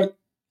guac,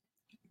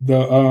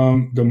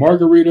 the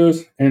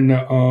margaritas, and the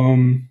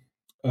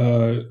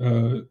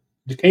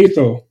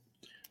queso.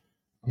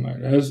 I'm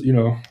like, that's,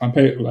 I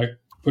pay, like,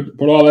 put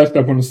all that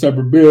stuff on a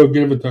separate bill,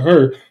 give it to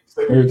her.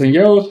 Everything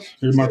else,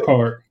 here's my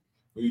card.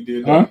 When you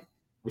did that, huh?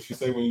 What she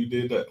say when you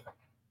did that?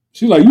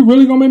 She's like, you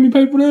really gonna make me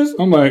pay for this?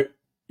 I'm like,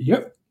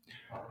 yep.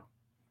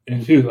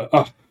 And she was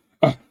like,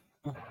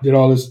 did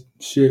all this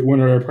shit,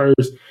 went in her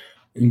purse.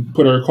 and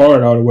put her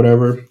card out or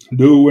whatever.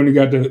 Dude, when he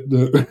got the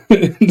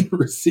the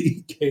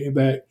receipt, came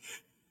back.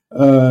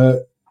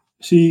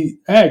 She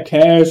had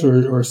cash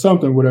or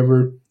something,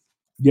 whatever.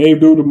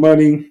 Gave dude the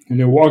money and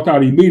then walked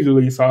out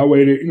immediately. So I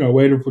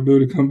waited for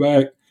dude to come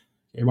back.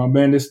 Gave my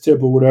man this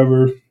tip or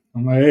whatever.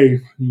 I'm like, hey,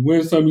 you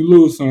win some, you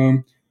lose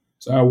some.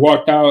 So I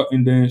walked out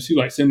and then she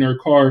like sitting in her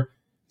car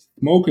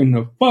smoking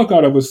the fuck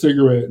out of a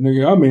cigarette,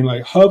 nigga. I mean,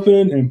 like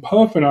huffing and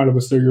puffing out of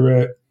a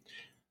cigarette.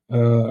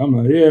 I'm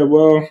like, yeah,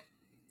 well,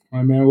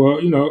 my man, well,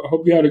 I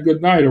hope you had a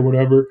good night or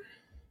whatever.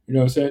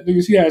 Said,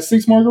 nigga, she had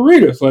 6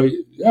 margaritas. Like,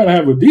 you gotta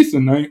have a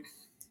decent night.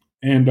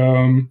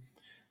 And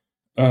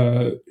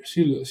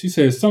she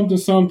said something.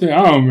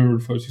 I don't remember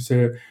the fuck she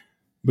said.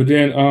 But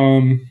then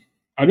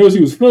I know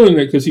she was feeling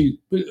it because the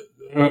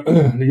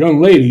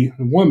young lady,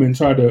 the woman,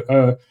 tried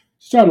to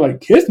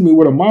like kiss me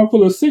with a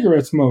mouthful of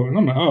cigarette smoke, and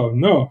I'm like, oh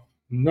no,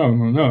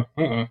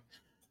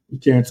 we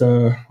can't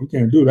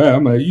do that.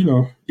 I'm like,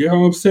 get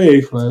home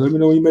safe. Like, let me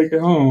know when you make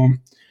it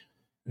home.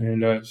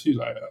 And she's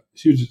like,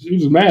 she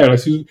was mad. Like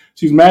she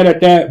was mad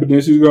at that, but then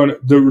she was going.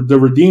 The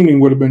redeeming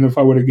would have been if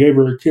I would have gave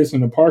her a kiss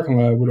in the parking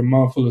lot with a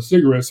mouthful of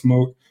cigarette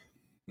smoke.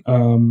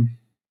 That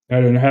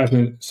didn't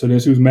happen. So then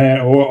she was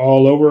mad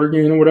all over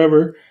again or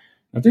whatever.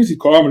 I think she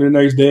called me the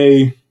next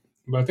day,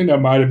 but I think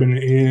that might have been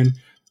the end.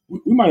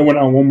 We might have went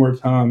out one more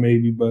time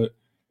maybe, but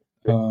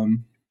that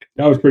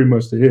was pretty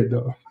much the it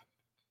though.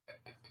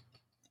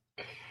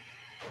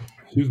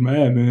 She was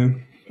mad,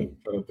 man. I'm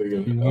trying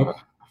to think of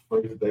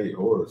first date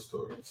horror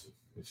stories.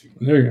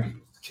 There you go.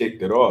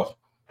 Kicked it off.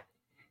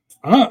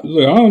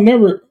 I'll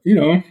never,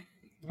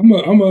 I'm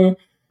a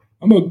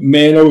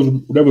man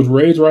that was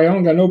raised right. I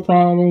don't got no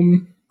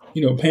problem,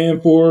 paying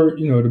for,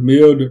 the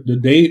meal, the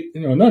date,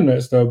 none of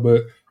that stuff.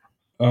 But,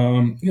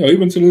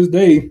 even to this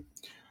day,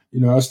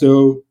 I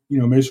still,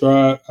 make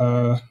sure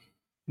I,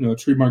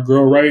 treat my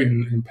girl right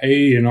and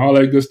pay and all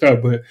that good stuff.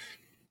 But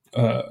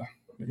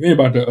you ain't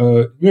about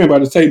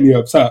to take me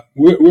up top.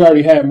 We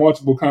already had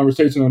multiple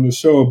conversations on the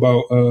show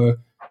about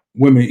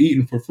women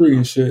eating for free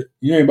and shit.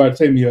 You ain't about to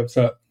take me up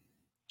top.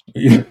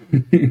 You know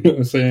what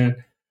I'm saying?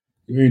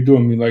 You ain't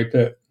doing me like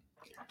that.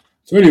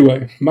 So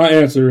anyway, my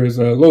answer is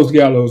Los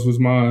Gallos was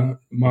my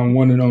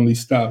one and only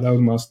stop. That was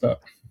my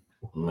stop.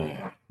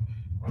 Man,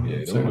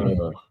 yeah,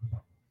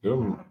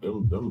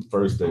 them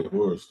first day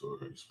horror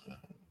stories, man.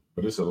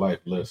 But it's a life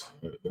lesson.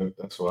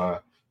 That's why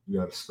you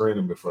got to screen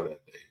them before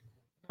that day.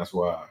 That's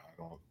why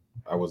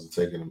I wasn't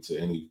taking them to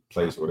any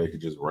place where they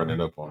could just run it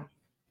up on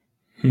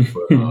me.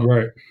 But,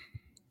 right.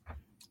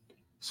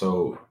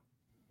 So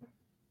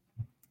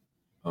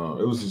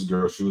it was this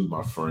girl. She was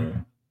my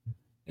friend,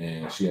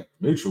 and she had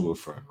a mutual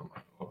friend. I'm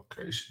like,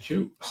 okay, she's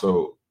cute.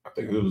 So I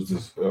think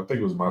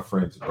it was my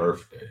friend's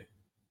birthday,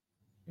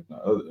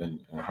 and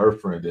her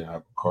friend didn't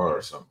have a car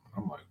or something.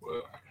 I'm like,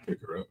 well, I can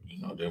pick her up,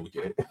 then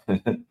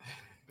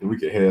we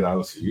can head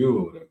out to you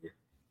or whatever.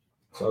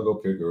 So I go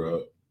pick her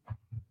up,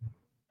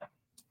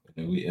 and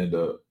then we end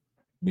up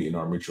meeting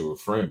our mutual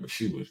friend, but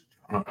she was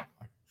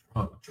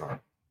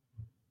drunk.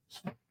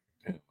 So,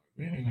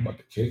 we ain't about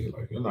to kick it.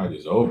 Like, the night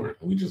is over.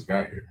 We just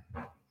got here.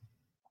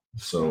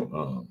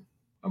 So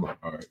I'm like,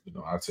 all right,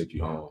 I'll take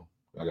you home.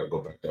 I gotta go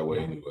back that way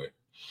anyway.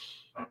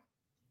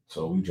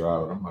 So we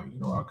drive. I'm like,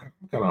 I'm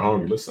kind of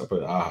hungry. Let's stop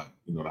at IHOP.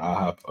 The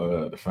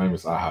IHOP, the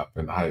famous IHOP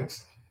in the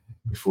Heights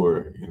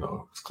before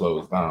it's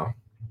closed down.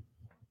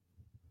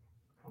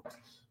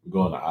 We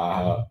go on the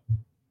IHOP.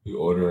 We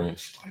order and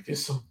she's like,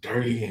 it's so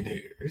dirty in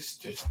here. It's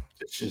just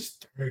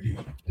dirty.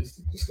 It's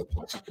just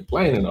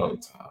complaining all the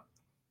time.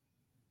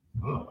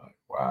 I'm like,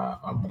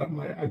 wow. But I'm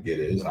like, I get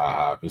it. It's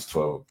IHOP. It's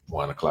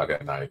 1 o'clock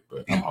at night,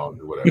 but I'm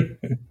hungry, whatever.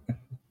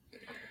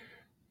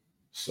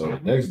 So the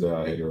next day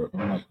I hit her up.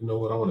 I'm like, you know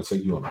what? I want to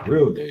take you on a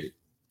real date.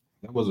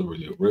 That wasn't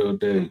really a real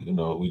date.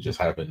 We just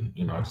happened,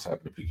 I just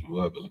happened to pick you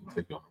up, but let me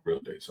take you on a real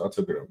date. So I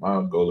took her to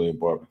Mongolian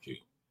barbecue.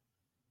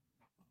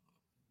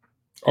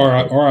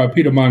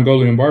 R.I.P. to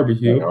Mongolian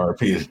barbecue. Yeah,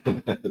 R.I.P.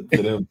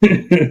 to them.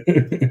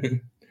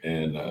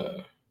 And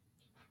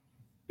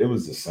it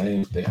was the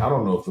same thing. I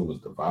don't know if it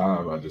was the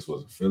vibe. I just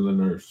wasn't feeling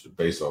her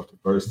based off the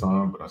first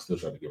time, but I still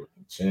tried to give her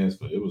a chance.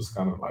 But it was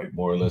kind of like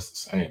more or less the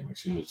same. Like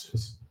she was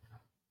just,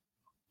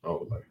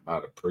 like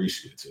not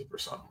appreciative or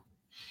something.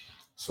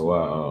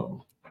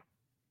 So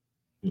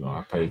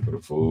I paid for the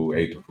food,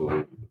 ate the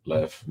food,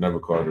 left, never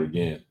called her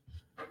again.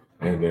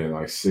 And then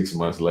like 6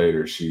 months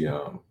later, she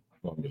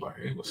called me like,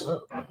 hey, what's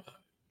up?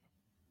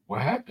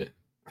 What happened?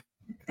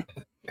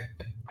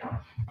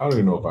 I don't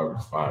even know if I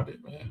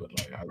responded, man, but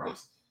like I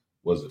just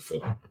wasn't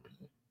feeling her.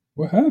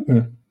 What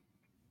happened?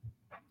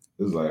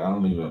 It's like I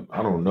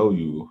don't know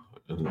you.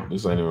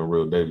 This ain't even a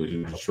real day, but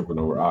you just tripping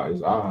over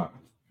eyes.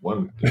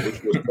 One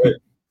which was bad.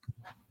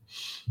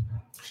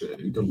 Shit,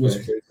 you can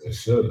pancakes and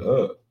shut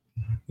up.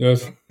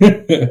 Yes.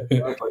 Like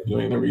you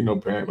ain't never eat no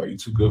pancakes. Like you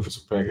too good for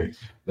some pancakes.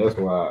 That's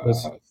why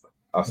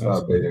I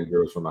stopped dating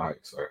girls from the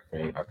Heights.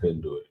 I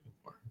couldn't do it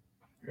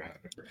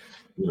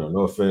anymore.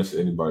 No offense to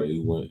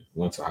anybody who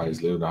went to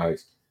Heights, lived in the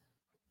Heights,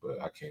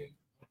 but I can't.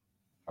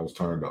 I was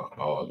turned off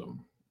all of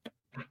them.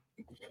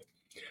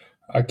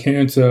 I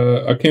can't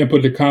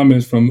put the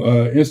comments from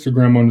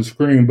Instagram on the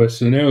screen, but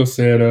Chanel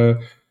said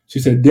she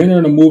said dinner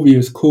and a movie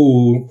is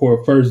cool for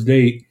a first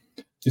date.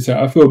 She said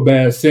I feel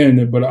bad saying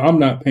it, but I'm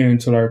not paying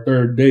till our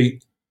third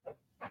date.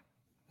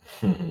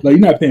 Like you're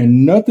not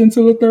paying nothing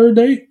till the third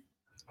date?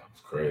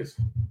 It's crazy.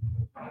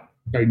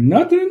 Like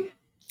nothing?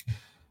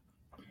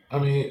 I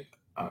mean,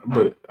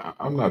 but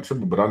I'm not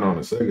tripping. But I know on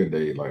the second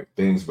date, like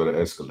things better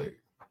escalate.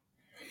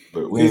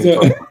 But we ain't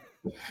even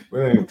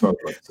talk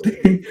about the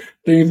second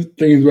date.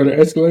 things better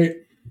escalate.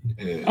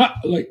 Yeah.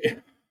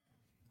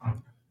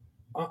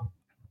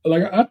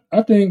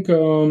 I think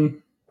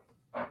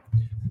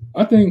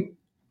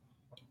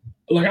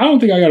like I don't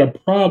think I got a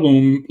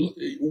problem.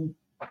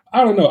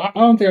 I don't know. I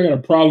don't think I got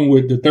a problem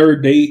with the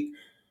third date.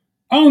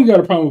 I don't got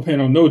a problem with paying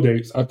on no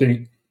dates. I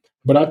think,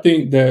 but I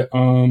think that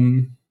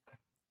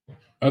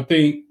I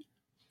think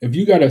if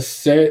you got a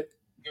set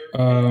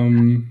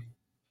like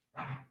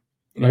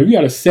you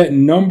got a set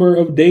number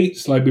of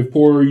dates, like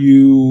before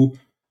you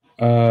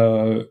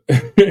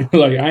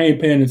like I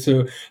ain't paying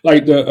until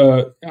like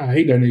the I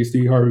hate that nigga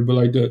Steve Harvey, but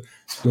like the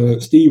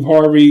Steve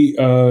Harvey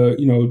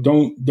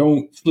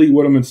don't sleep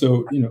with him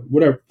until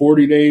whatever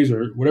 40 days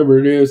or whatever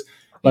it is.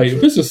 Like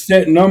if it's a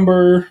set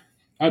number,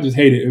 I just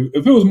hate it.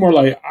 If it was more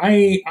like I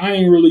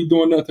ain't really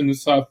doing nothing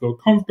until I feel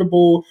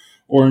comfortable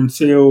or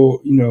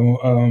until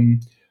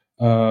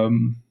I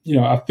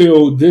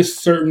feel this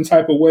certain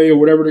type of way or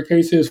whatever the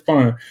case is,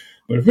 fine.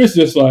 But if it's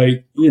just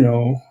like I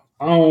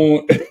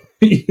don't.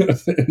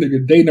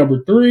 Nigga, day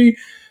number 3,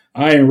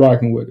 I ain't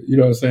rocking with it. You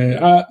know what I'm saying?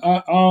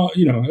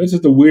 It's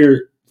just a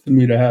weird to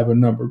me to have a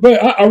number,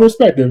 but I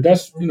respect it. If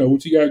that's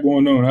what you got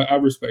going on, I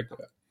respect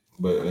that.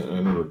 But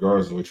in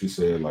regards to what you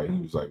said, like he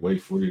was like,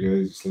 wait 40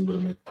 days to sleep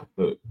with him.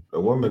 Look,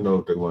 a woman know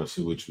if they want to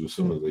see with you as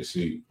soon as they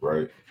see you,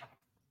 right?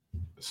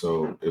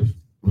 So if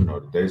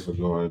the dates are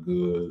going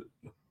good,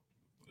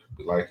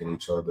 liking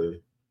each other,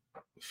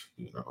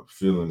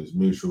 feeling is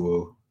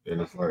mutual,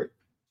 then it's like.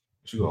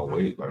 You gonna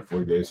wait like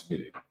 40 days for me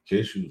to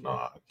kiss you?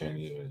 Nah, I can't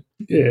even.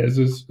 Yeah, this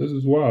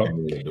is wild. I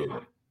can't even do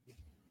it.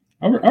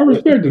 I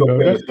respect it though.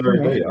 That's the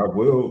third day. I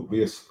will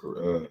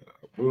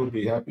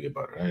be happy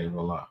about it. I ain't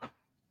gonna lie.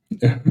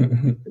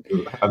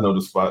 I know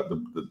the spot.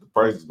 The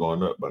price is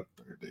going up by the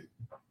third day.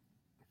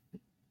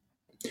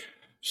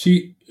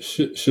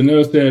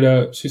 Chanel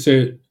said. She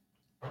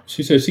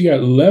said she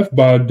got left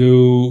by a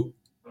dude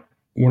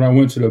when I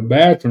went to the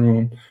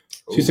bathroom.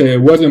 She said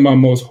it wasn't my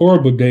most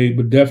horrible date,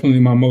 but definitely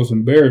my most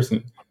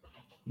embarrassing.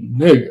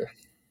 Nigga,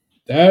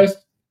 that's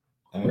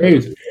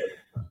crazy.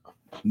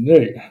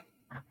 Nigga.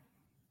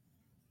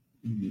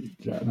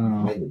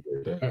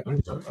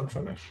 I'm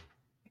trying to.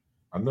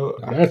 I know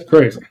that's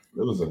crazy.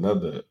 There was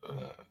another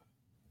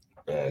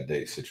bad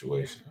date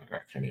situation. I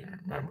can't even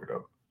remember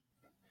though.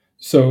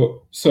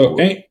 So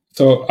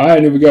I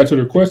never got to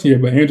the question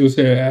yet, but Angela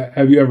said,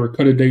 "Have you ever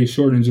cut a date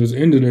short and just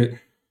ended it?"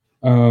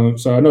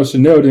 So I know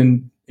Chanel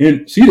didn't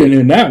end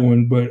that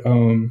one, but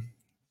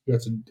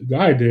that's the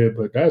guy did.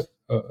 But that's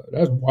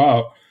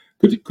wild.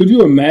 Could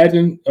you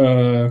imagine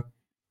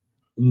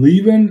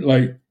leaving?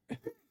 Like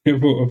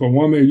if a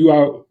woman, you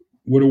out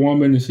with a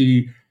woman and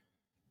she,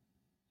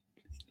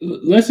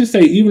 let's just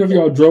say, even if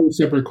y'all drove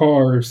separate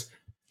cars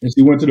and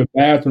she went to the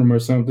bathroom or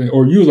something,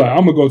 or you was like,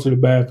 I'm gonna go to the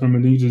bathroom,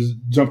 and then you just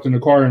jumped in the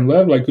car and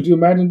left. Like, could you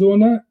imagine doing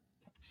that?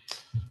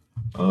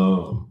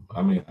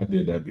 I mean, I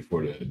did that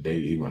before the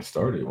date even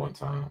started one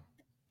time.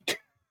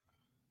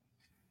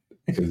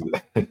 Because,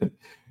 like,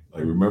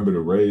 remember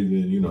the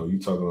Raven? You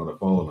talking on the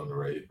phone on the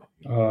Raven.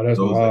 Oh, that's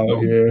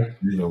wild. Yeah,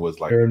 Raven was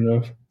like fair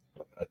enough.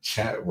 A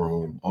chat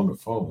room on the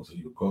phone, so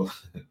you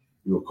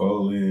would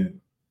call in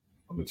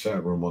on the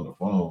chat room on the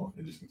phone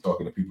and just be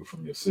talking to people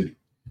from your city.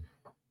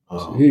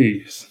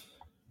 Jeez.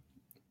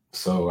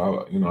 So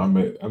I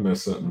met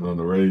something on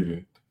the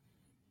Raven.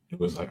 It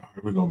was like,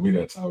 we're gonna meet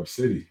at Tower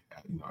City,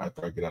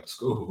 after I get out of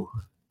school.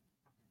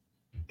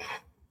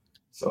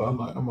 So I'm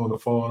on the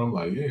phone. I'm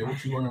like, yeah,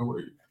 what you wearing?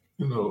 What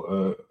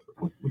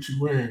you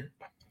wearing?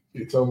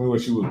 She told me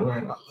what she was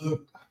wearing. I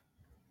looked.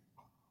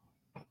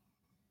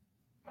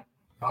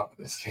 Oh,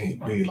 this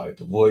can't be like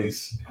the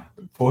voice.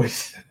 The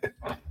voice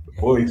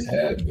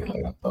had me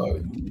like I thought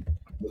it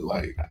was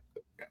like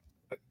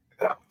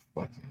a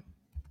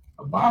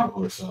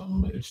bottle or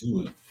something. And she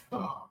was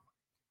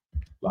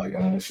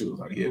she was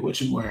like, yeah, what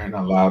you wearing?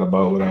 I lied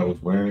about what I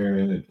was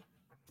wearing and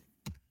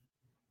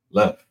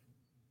left.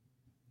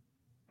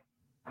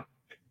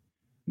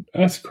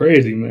 That's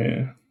crazy,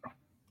 man.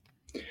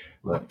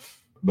 Left.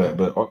 But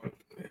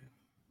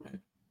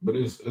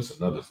it's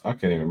another. I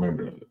can't even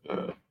remember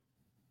I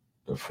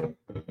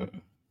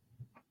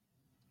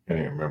can't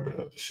even remember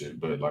the other shit.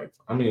 But like,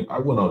 I mean, I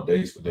went on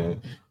dates, but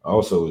then I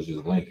also was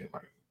just linking.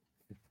 Like,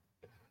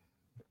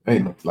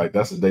 hey, like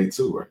that's a date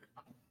too, right?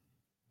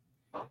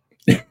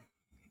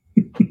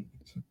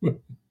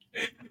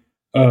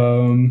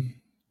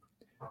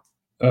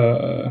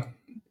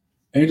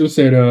 Angel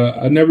said,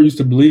 I never used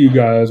to believe you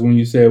guys when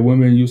you said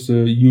women used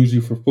to use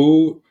you for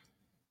food.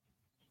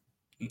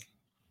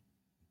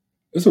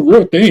 it's a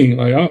real thing.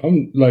 Like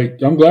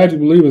I'm glad you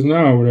believe us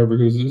now or whatever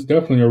because it's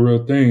definitely a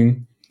real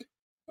thing.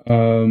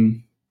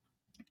 Um,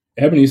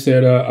 Ebony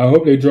said, "I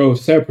hope they drove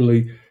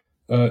separately."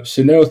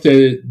 Chanel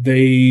said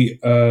they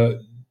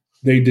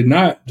did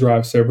not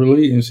drive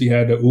separately, and she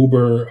had to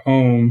Uber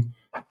home,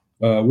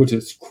 which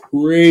is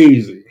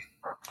crazy.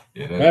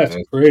 Yeah, That's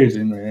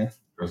crazy, man.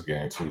 that's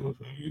gang too.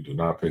 You do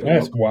not pick them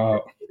That's up.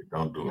 wild.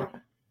 Don't do it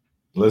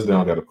unless they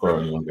don't got a car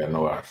and you don't got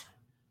no option.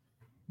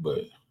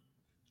 But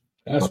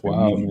That's fucking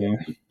wild, me.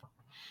 man.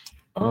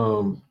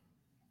 Um,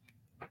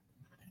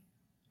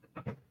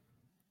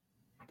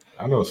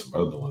 I know some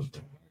other ones,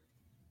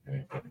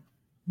 okay.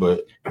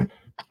 But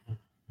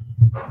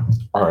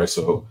all right.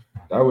 So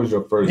that was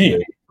your first Man.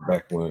 day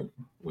back when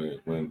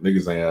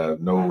niggas ain't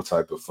have no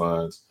type of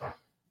funds.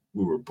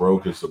 We were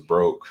broke as a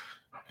broke,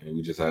 and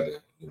we just had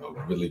to,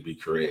 really be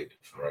creative,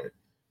 right?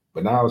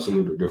 But now it's a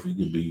little different.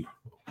 You can be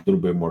a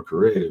little bit more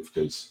creative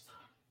because,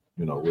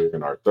 we're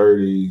in our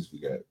 30s, we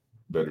got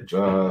better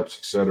jobs,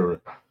 etc.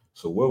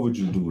 So what would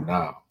you do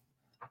now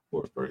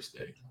for a first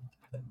date?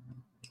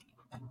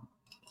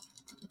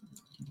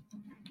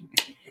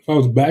 If I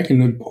was back in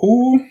the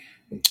pool,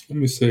 let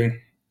me see.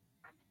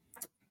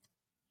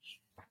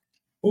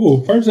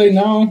 Oh, first day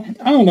now,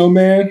 I don't know,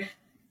 man.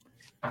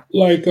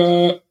 Like,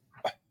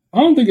 I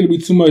don't think it'll be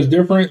too much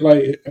different.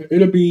 Like,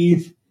 it'll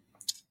be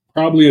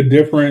probably a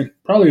different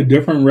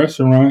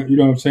restaurant. You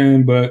know what I'm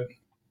saying? But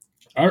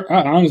I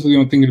honestly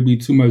don't think it'll be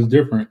too much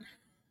different.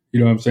 You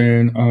know what I'm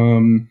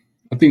saying?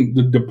 I think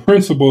the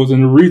principles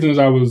and the reasons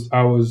I was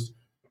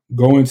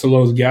going to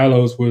Los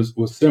Gallos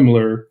was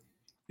similar.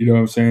 You know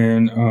what I'm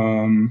saying?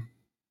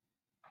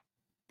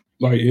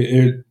 Like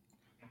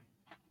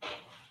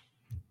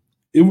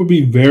it would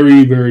be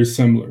very very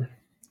similar.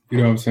 You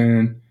know what I'm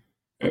saying?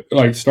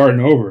 Like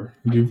starting over,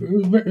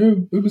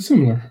 it was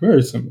similar,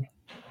 very similar.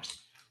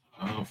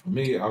 For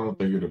me, I don't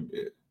think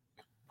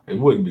it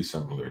wouldn't be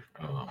similar.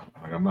 Like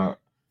I got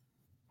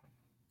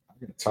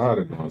tired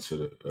of going to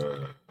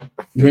the.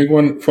 Drink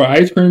one for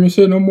ice cream and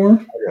shit no more.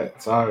 I got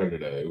tired of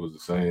that. It was the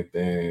same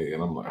thing,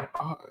 and I'm like,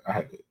 oh,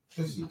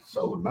 this is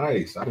so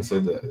nice. I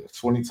said that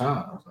 20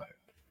 times. Like,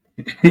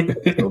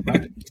 so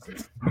nice.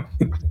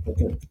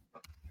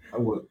 I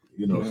would,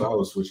 so I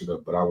would switch it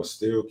up, but I would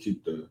still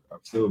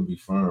I'd still be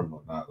firm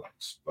on not like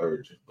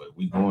splurging. But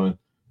we going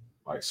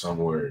like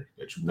somewhere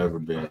that you've never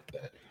been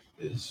that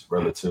is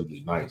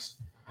relatively nice.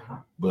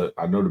 But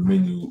I know the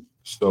menu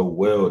so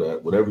well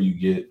that whatever you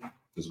get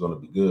is going to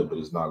be good, but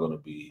it's not going to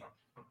be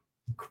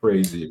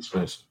crazy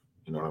expensive.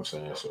 You know what I'm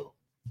saying? So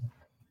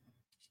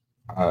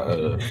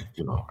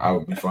I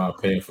would be fine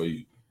paying for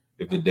you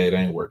if the date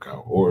ain't work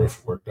out or if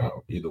it worked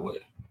out either way.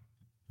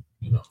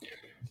 And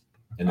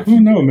I if you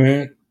don't know,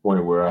 man.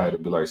 point where I had to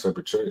be like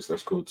separate checks,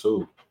 that's cool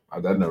too.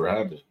 That never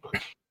happened. But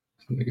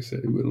Nigga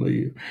said he would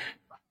leave.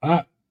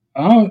 I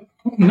don't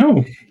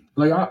know.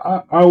 Like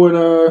I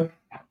would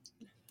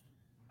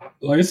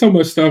like it's so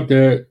much stuff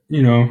that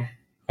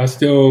I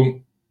still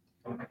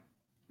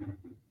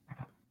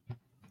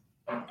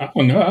I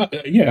don't know. I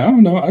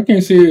don't know. I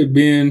can't see it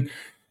being.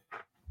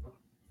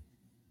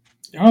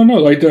 I don't know.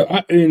 Like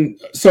and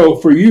so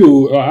for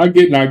you, I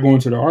get not going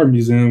to the art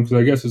museum because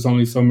I guess it's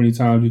only so many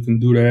times you can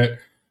do that,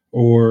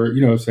 or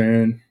what I'm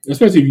saying,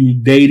 especially if you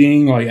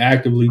dating, like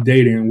actively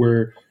dating,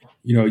 where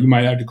you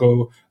might have to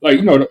go, like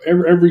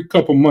every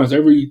couple months,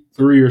 every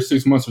 3 or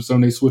 6 months or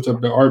something, they switch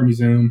up the art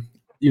museum.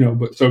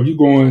 But so if you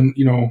going,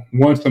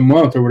 once a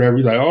month or whatever,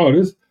 you're like, oh,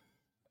 this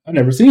I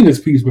never seen this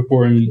piece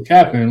before, and you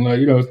capping,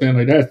 like what I'm saying,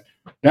 like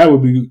that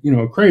would be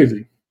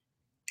crazy.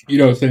 You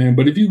know what I'm saying?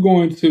 But if you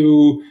go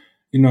into,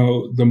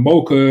 the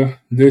Mocha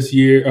this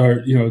year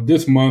or,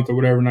 this month or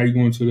whatever, now you're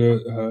going to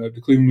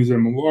the Cleveland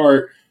Museum of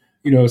Art,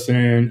 you know what I'm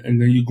saying?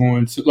 And then you're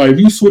going to, like, if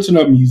you switching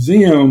up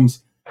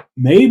museums,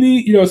 maybe,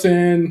 you know what I'm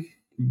saying?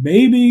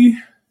 Maybe,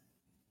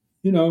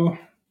 you know,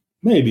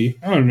 maybe.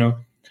 I don't know.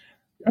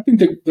 I think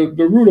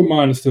the root of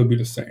mine will still be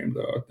the same,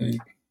 though, I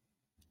think.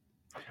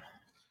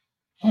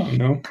 I don't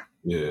know.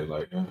 yeah,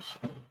 like I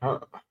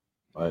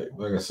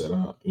said,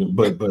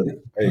 but I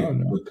hey, don't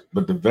know.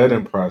 but the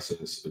vetting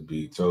process would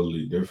be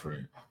totally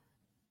different.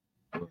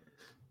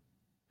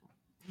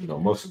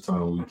 Most of the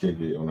time we kick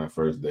it on that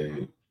first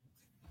day.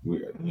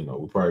 We're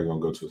probably gonna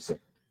go to a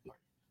second,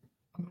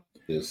 like,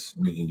 just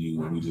meeting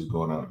you and we just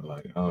going out and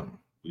like,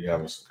 we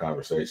having some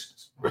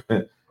conversations.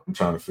 I'm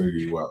trying to figure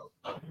you out.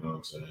 You know what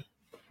I'm saying?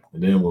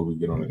 And then when we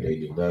get on a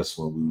date, that's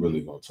when we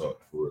really gonna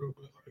talk for real.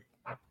 But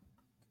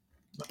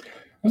like,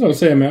 That's what I'm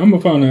saying, man. I'm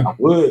gonna find I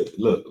would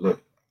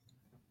look.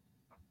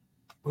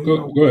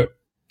 go ahead.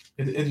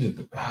 It just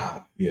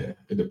yeah,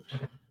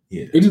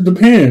 yeah. It just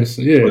depends.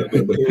 Yeah.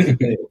 But here's the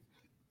thing.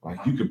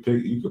 Like you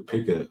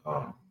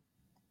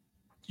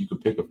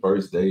could pick a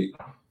first date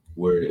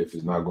where if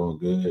it's not going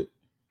good,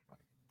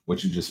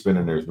 what you just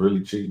spending there is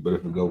really cheap. But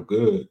if it go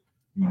good,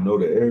 you know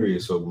the area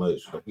so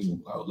much. Like,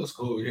 let's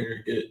go over here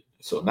and get.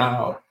 So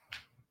now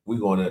we're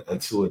going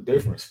to a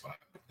different spot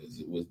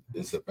because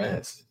it's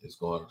advancing. It's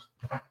going.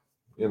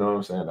 You know what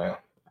I'm saying?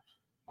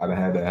 I done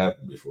had that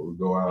happen before. We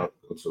go out,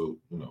 go to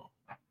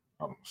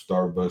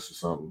Starbucks or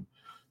something.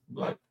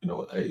 Like, you know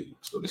what? Hey,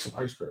 let's go get some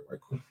ice cream right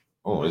quick.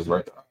 Oh, it's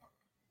right there.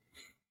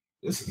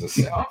 This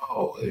is a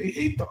oh,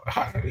 he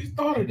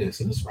thought of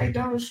this, and it's right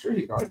down the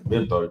street. I've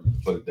been thought of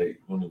this for the day. You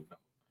don't even know.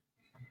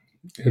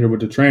 Hit it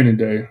with the training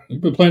day.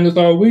 You've been playing this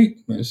all week?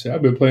 Man, shit,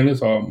 I've been playing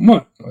this all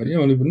month. Like, you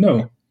don't even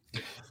know.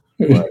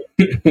 Right.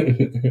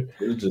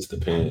 It just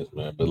depends,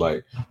 man. But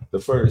like the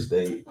first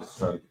day, just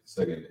trying to get the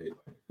second day.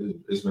 Like,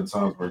 it's been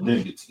times where I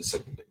didn't get to the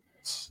second day.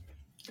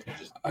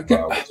 Just I get,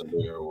 I wasn't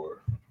there,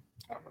 or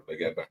I don't know, they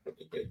got back with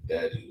the baby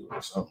daddy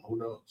or something. Who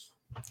knows?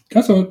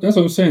 that's what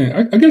I'm saying.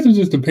 I guess it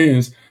just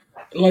depends.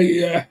 Like,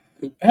 yeah,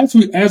 as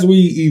we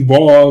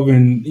evolve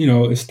and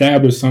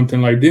establish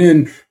something, like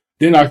then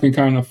I can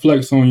kind of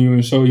flex on you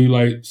and show you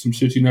like some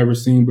shit you never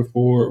seen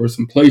before or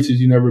some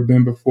places you never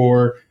been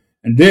before,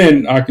 and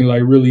then I can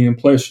like really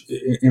impress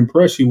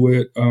you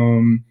with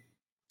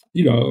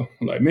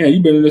like, man,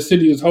 you've been in the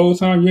city this whole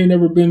time. You ain't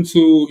never been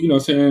to,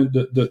 saying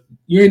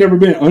you ain't never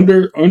been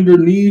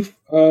underneath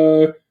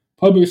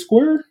Public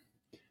Square.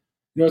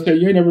 You know what I'm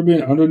saying? You ain't never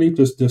been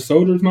underneath the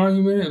Soldiers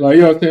Monument. Like,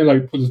 you know what I'm saying?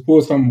 Like, just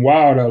pull something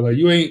wild out. Like,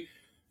 you ain't,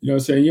 you know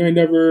what I'm saying? You ain't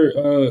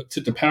never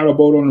took the paddle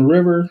boat on the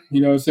river. You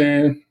know what I'm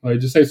saying?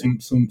 Like, just say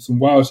some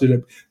wild shit.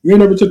 You ain't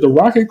never took the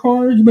rocket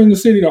car. You been in the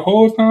city the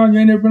whole time. You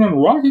ain't never been on a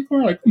rocket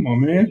car. Like, come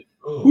on, man.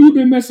 Who you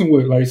been messing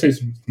with? Like, say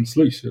some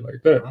slick shit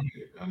like that.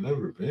 I've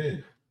never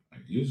been.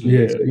 Like, usually,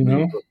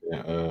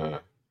 yeah,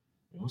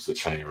 what's the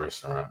chain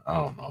restaurant? I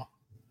don't know.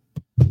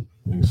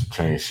 It's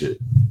chain shit.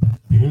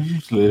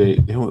 Usually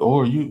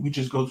we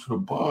just go to the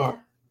bar.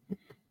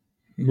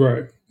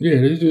 Right. Yeah,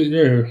 they just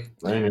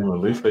They ain't even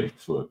released a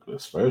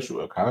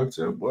special, a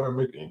cocktail bar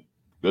making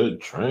good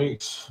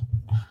drinks.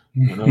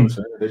 You know what I'm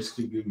saying? They just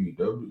keep giving you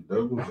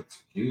doubles of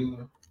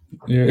tequila.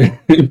 Yeah,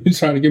 he's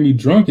trying to get me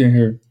drunk in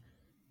here.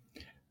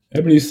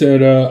 Ebony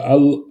said, I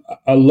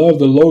love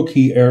the low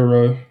key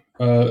era,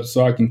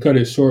 so I can cut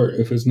it short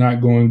if it's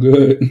not going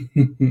good.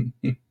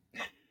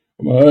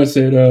 My husband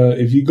said,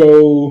 if you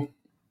go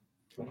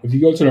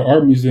to the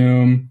art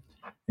museum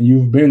and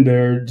you've been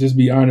there, just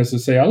be honest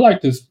and say, I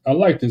like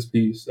this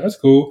piece. That's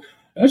cool.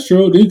 That's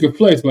true. Then you can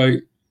flex,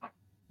 like,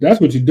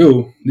 that's what you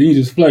do. Then you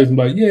just flex and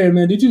be like, yeah,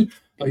 man, did you,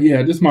 like,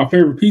 yeah, this is my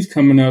favorite piece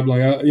coming up.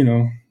 Like,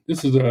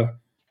 this is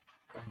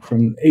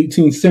from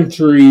 18th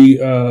century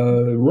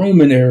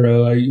Roman era.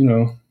 Like,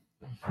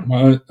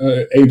 my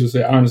angel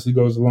said honestly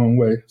goes a long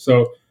way.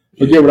 So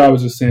forget what I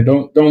was just saying.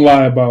 Don't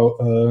lie about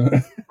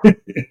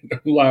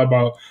don't lie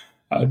about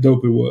how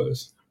dope it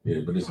was.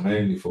 Yeah, but it's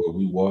mainly for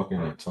we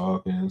walking and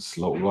talking,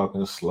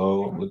 walking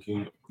slow. I'm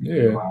looking,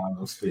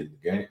 I'm spitting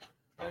the game.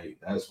 Like,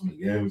 that's when the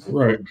game is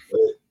right. But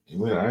it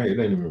ain't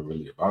even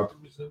really about the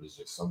museum. It's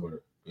just somewhere.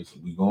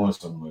 We going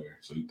somewhere,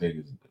 so you think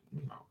it's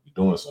you're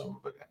doing something,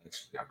 but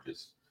actually I'm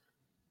just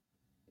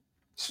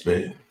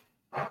spitting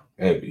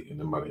heavy, and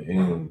then by the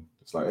end,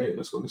 it's like, hey,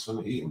 let's go get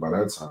something to eat. And by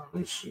that time,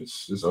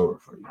 it's over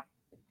for you.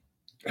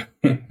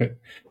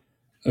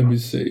 Let me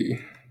see.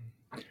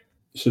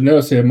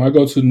 Chanel said, my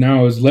go-to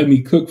now is let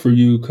me cook for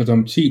you because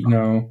I'm cheap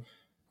now,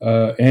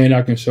 and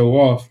I can show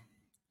off.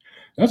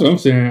 That's what I'm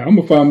saying. I'm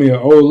gonna find me an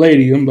old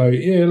lady. I'm like,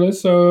 yeah,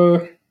 let's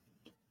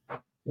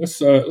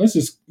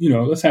just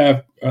let's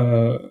have.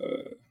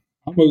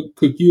 I'm gonna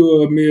cook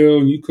you a meal,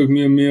 and you cook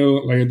me a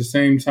meal, like at the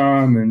same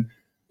time, and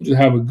we'll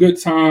just have a good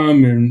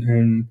time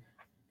and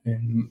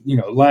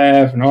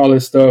laugh and all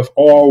this stuff,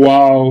 all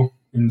while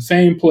in the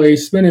same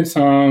place, spending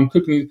time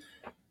cooking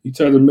each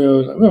other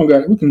meals.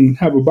 We can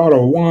have a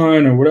bottle of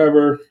wine or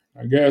whatever.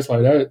 I guess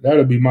like that.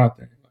 That'll be my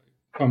thing. Like,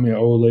 call me an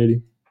old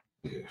lady.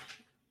 Yeah.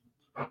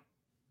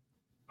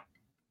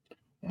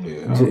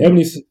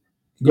 Ebony,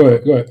 go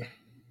ahead.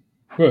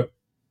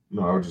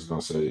 No, I was just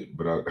gonna say,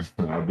 but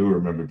I do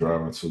remember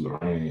driving to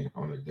Lorraine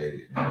on a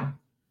date. And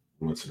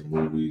we went to the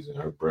movies, and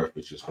her breath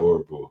was just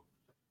horrible.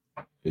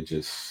 It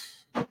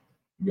just, you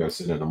gotta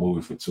sit in a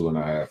movie for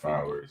 2.5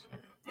 hours.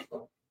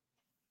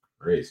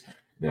 Crazy.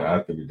 Then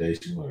after the day,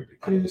 she wanted to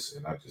kiss,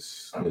 and I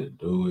just couldn't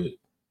do it.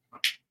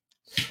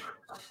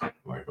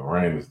 Like, the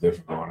rain is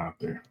different going out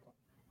there.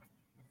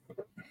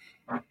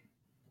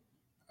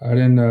 I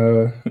didn't.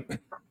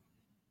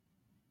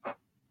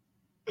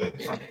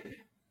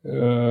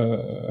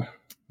 I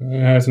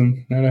had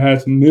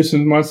some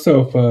missions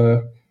myself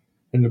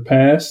in the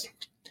past.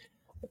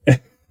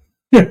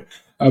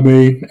 I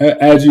mean,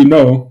 as you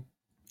know,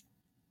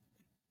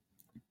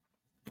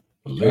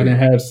 I didn't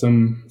have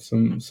some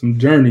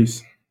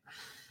journeys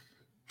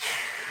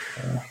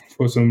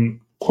for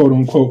some quote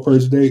unquote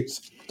first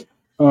dates.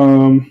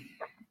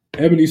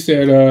 Ebony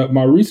said,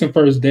 my recent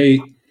first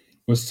date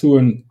was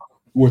to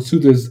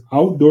this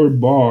outdoor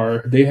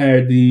bar. They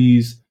had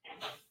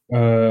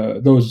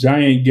those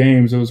giant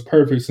games. It was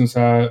perfect since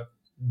I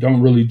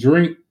don't really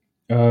drink.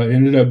 It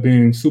ended up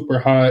being super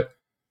hot,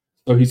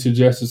 so he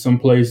suggested some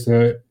place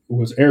that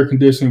was air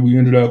conditioned. We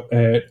ended up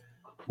at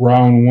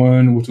Round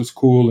One, which was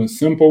cool and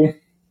simple. What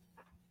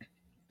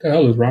the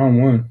hell is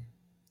Round One?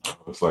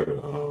 It's like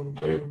a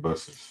Dave &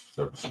 Buster's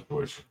type of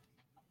situation.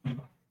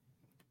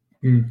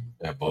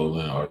 That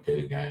bowling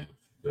arcade game.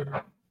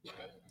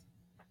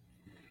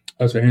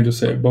 That's what Angel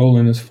said.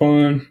 Bowling is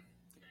fun.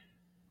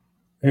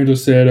 Angel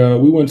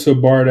said, we went to a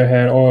bar that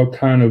had all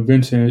kind of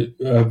vintage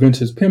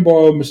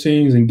pinball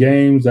machines and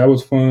games. That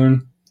was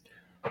fun.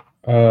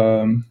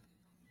 Oh,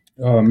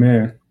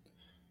 man.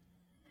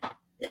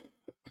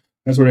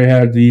 That's where they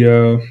had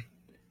the,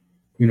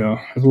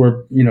 that's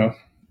where,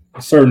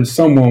 a certain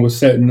someone was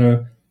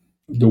setting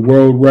the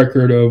world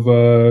record of,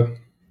 or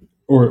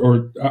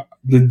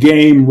the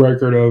game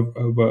record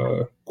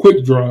of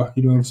quick draw.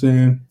 You know what I'm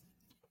saying?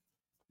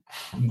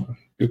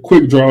 The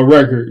quick draw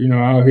record,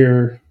 out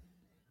here,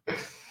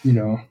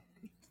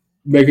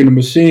 making the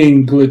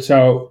machine glitch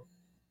out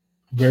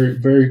very,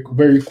 very,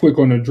 very quick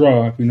on the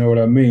draw, if you know what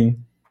I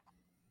mean.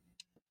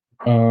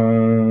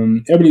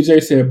 Ebony J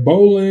said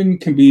bowling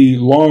can be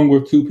long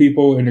with two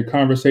people and the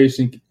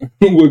conversation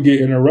will get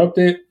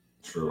interrupted.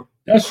 True.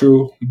 That's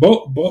true.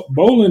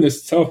 Bowling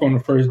is tough on the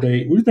first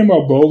date. What do you think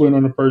about bowling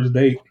on the first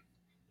date?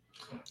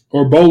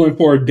 Or bowling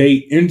for a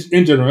date in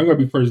general? It's got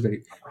to be first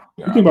date.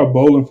 What do you think about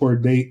bowling for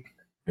a date?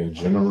 In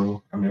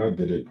general, I mean, I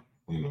did it,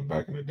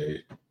 back in the day.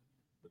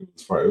 It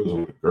was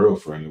with a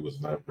girlfriend. It was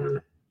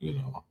never,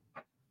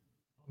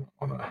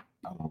 on a, I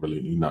don't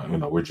really,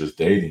 we're just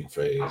dating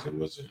phase. It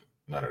wasn't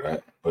none of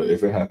that. But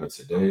if it happens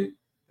today,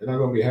 they're not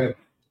gonna be happy.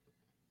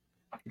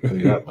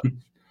 They're not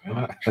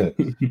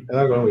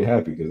gonna be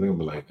happy because they're gonna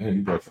be like, "Man,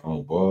 you brought your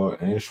own ball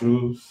and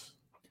shoes."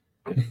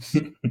 It's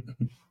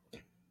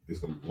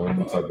gonna be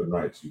one type of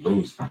nights you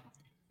lose.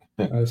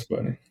 That's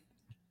funny.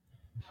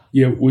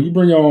 Yeah, when you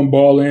bring your own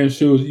ball and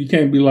shoes, you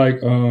can't be like,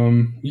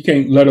 you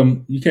can't let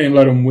them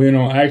win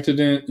on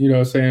accident. You know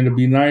what I'm saying, to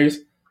be nice,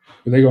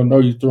 because they gonna know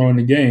you throwing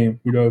the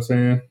game. You know what I'm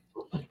saying.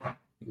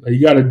 Like,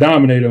 you got to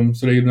dominate them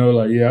so they know,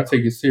 like, yeah, I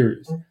take it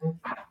serious.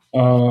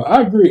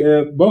 I agree.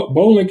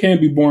 Bowling can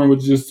be boring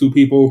with just two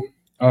people.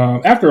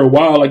 After a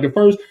while, like the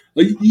first,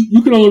 like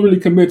you can only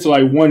really commit to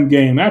like one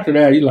game. After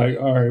that, you're like,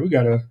 all right,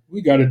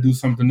 we gotta do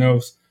something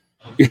else.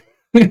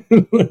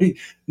 Like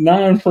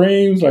 9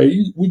 frames, like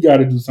we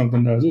gotta do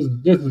something else.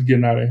 This is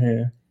getting out of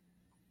hand.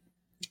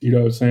 You know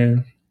what I'm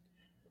saying?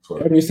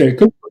 Ebony said,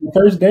 cook for the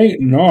first date?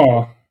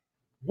 No.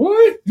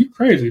 What? You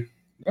crazy.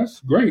 That's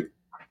great.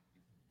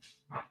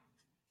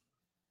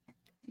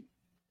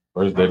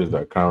 First date is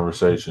that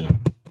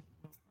conversation.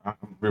 I'm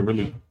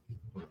really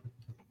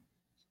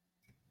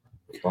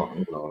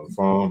on the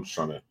phone. I'm just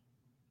trying to.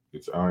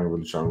 I ain't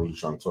really trying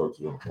to talk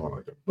to you on the phone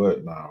like that.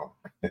 But now,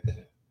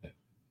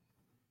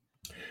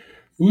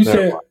 we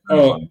said,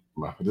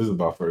 this is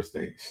about first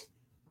dates.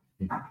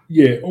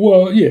 Yeah.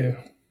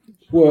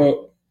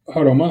 Well,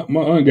 hold on.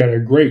 My aunt got a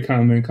great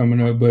comment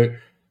coming up. But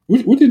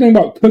what do you think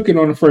about cooking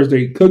on the first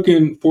date?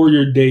 Cooking for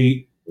your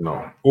date?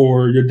 No.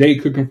 Or your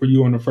date cooking for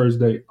you on the first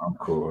date? I'm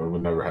cool. It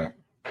would never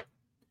happen.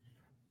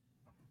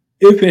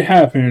 If it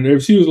happened,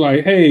 if she was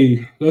like,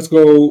 "Hey, let's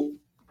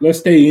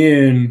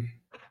stay in,"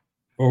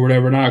 or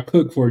whatever, and I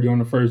cook for you on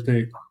the first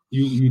date,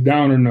 you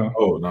down or no?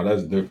 Oh no,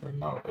 that's different.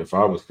 No, if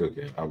I was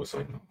cooking, I would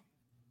say no.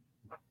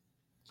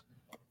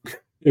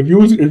 If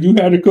you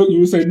had to cook,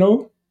 you would say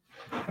no.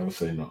 I would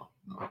say no.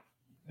 No,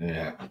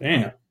 yeah.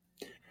 Damn.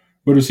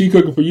 But if she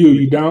cooking for you,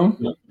 you down?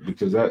 No,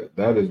 because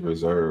that is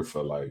reserved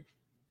for like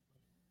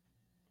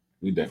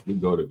we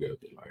go together.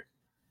 Like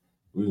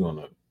we're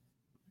gonna.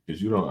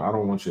 Because I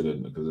don't want you to.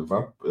 Because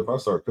if I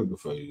start cooking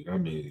for you, I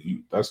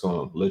mean, that's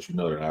gonna let you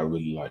know that I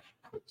really like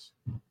this.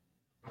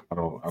 I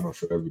don't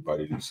show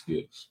everybody these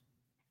skills.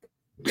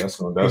 That's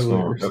gonna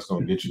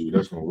get you.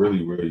 That's gonna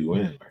really reel you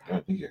in. Like, I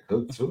think you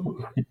cook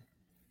too.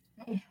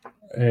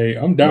 Hey,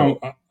 I'm down.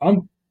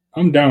 No.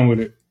 I'm down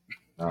with it.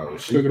 No,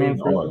 she cooking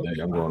all day.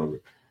 I'm going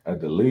over. At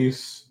the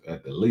least, I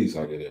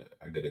get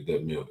a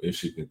good meal if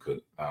she can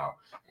cook. Now,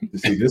 you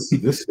see, this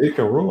it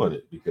can ruin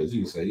it because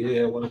you say,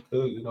 "Yeah, I want to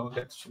cook."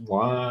 Get some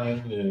wine,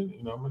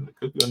 and I'm gonna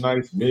cook you a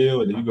nice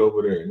meal, and then you go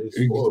over there and it's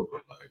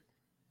horrible. Like,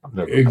 I'm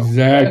never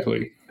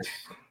exactly.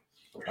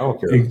 I don't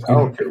care. I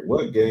don't care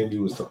what game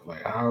you was talking.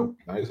 Like how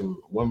nice of a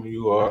woman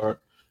you are.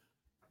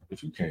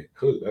 If you can't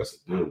cook, that's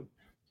a deal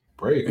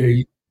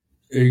breaker.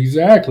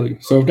 Exactly.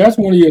 So if that's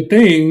one of your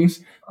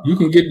things, you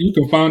can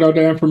find out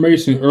that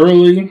information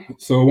early,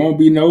 so it won't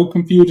be no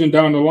confusion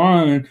down the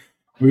line.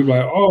 We're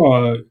like,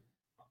 "Oh,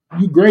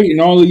 you great in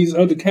all these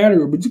other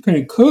categories, but you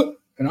can't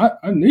cook." And I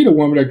need a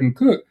woman that can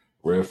cook.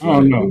 I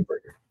don't know.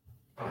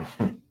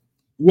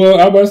 Well,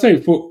 I was about to say,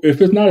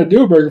 if it's not a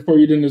deal breaker for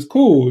you, then it's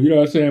cool. You know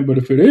what I'm saying? But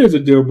if it is a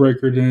deal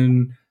breaker,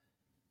 then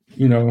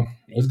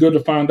it's good to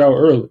find out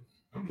early.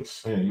 I'm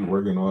just saying, you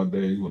working all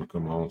day, you want to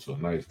come home to a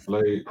nice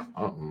plate,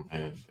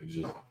 and it's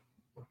just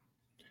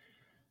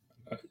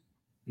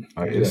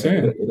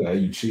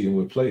you cheating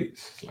with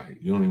plates.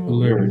 Like you don't even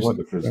want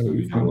the physical.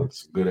 You just want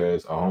some good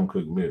ass a home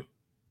cooked meal.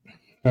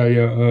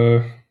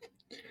 Your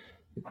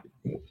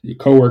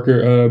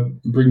coworker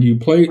bring you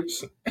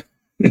plates.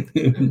 No,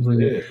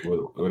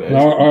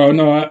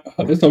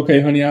 it's okay,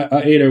 honey.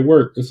 I ate at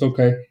work. It's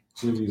okay.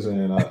 She'll be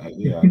saying, I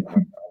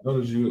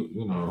noticed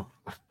you.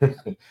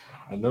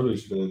 I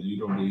noticed that you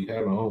don't be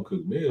having a home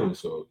cooked meal,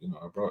 so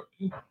I brought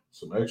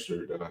some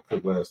extra that I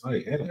cooked last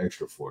night and an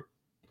extra for it.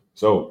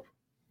 So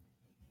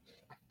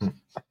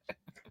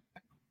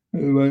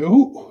Like,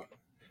 who?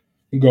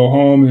 You go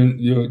home and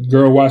your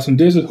girl washing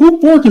dishes.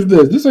 Who fork is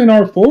this? This ain't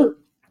our fork.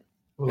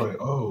 We're like,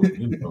 oh,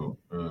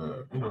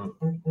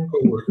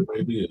 co-worker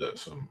maybe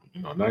some,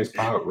 nice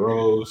pot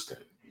roast.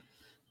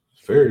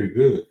 Very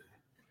good.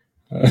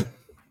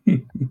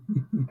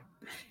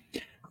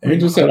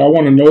 Angel said, "I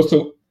want to know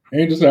so."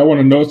 Angel said, "I want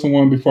to know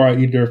someone before I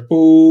eat their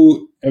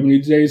food." Ebony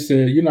J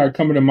said, "You're not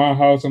coming to my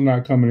house. I'm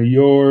not coming to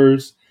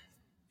yours."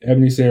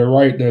 Ebony said,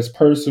 "Right, that's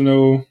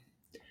personal."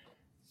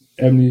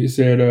 Ebony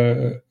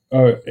said,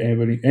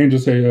 Ebony. Angel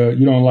said,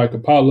 "You don't like a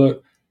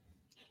potluck."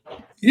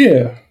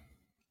 Yeah.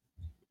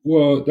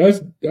 Well,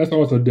 that's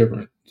also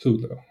different too,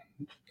 though.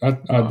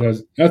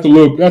 That's a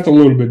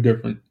little bit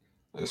different.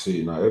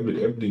 See, now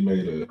Ebony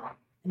made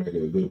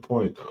a good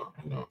point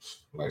though.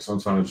 Like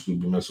sometimes you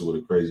be messing with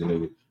a crazy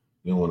nigga,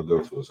 you don't want to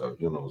go to his house.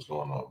 You don't know what's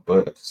going on,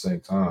 but at the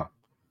same time,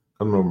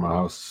 coming over my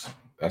house,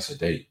 that's a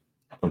date.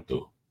 Come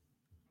through.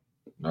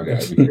 I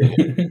got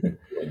everything.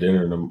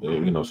 Dinner,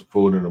 some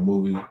food in a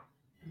movie.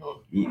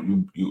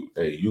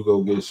 You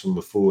go get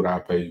some food. I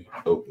pay.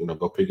 Go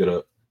pick it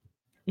up.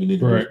 You need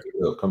to Right. pick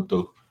it up. Come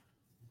through.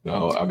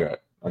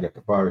 I got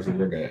the fire seat.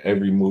 I got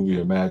every movie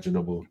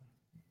imaginable.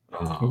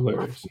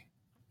 Hilarious.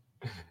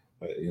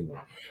 Let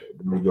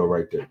me go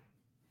right there.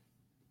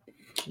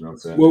 You know what I'm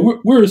saying? Well,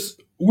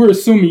 we're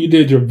assuming you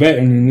did your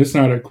vetting and it's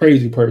not a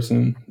crazy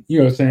person. You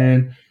know what I'm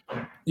saying?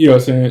 You know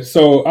what I'm saying?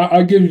 So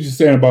I get what you're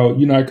saying about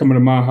you not coming to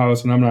my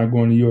house and I'm not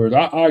going to yours.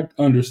 I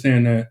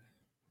understand that.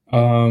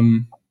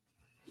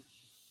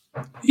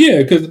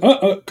 Yeah,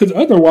 because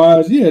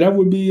otherwise, yeah, that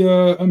would be.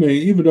 I mean,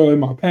 even though in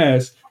my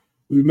past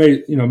we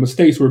made,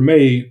 mistakes were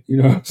made. You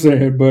know what I'm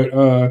saying? But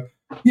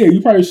yeah,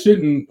 you probably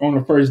shouldn't on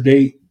a first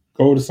date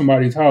go to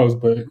somebody's house.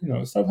 But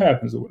stuff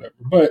happens or whatever.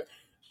 But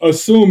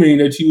assuming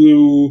that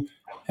you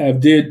have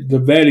did the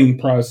vetting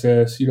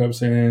process, you know what I'm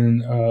saying?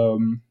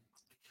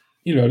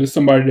 There's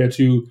somebody that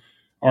you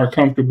are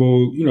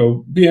comfortable,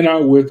 being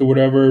out with or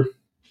whatever.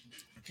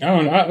 I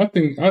don't know. I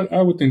think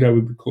I would think that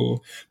would be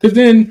cool. Because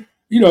then,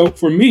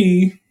 for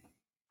me,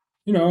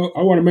 I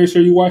want to make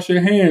sure you wash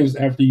your hands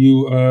after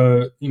you,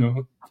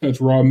 touch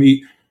raw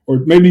meat, or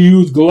maybe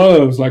use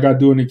gloves like I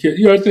do in the kitchen.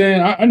 You know what I'm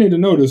saying? I need to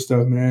know this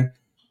stuff, man.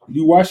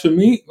 You wash your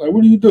meat? Like,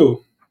 what do you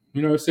do?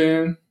 You know what I'm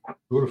saying?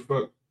 Who the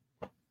fuck?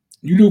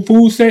 You do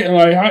food safe?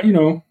 Like, how,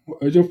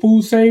 is your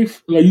food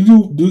safe? Like,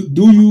 you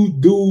do you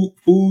do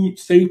food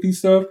safety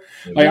stuff?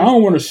 Like, I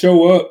don't want to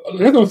show up.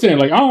 That's what I'm saying.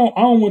 Like, I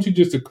don't want you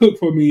just to cook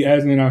for me,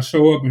 as in I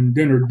show up and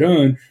dinner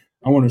done.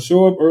 I want to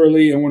show up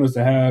early. I want us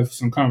to have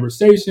some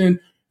conversation.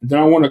 And then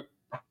I want to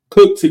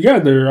cook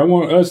together. I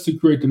want us to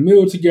create the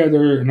meal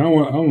together, and I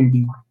want to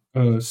be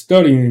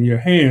studying your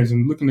hands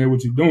and looking at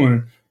what you're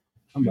doing.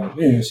 I'm like,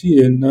 man, she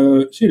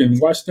didn't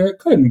watch that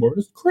cutting board.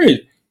 It's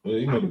crazy. Yeah,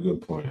 you made a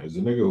good point. As a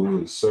nigga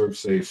who is Serve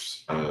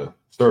Safe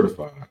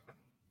certified,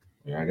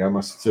 I got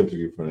my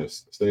certificate from the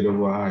state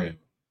of Ohio.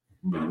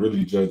 I'm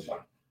really judging.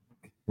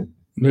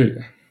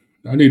 Yeah,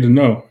 I need to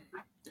know.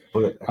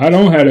 But I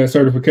don't have that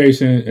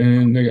certification,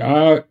 and nigga,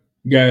 I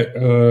got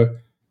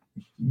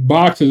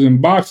boxes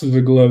and boxes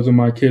of gloves in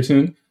my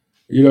kitchen.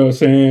 You know what I'm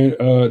saying?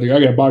 I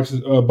got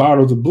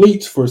bottles of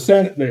bleach for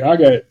sanitary. I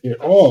got it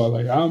all.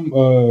 Like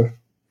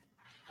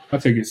I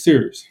take it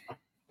serious.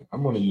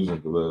 I'm only using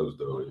gloves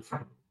though if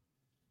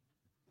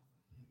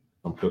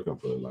I'm cooking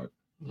for like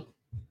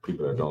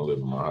people that don't live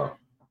in my house.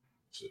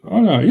 So,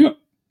 oh no,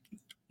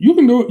 you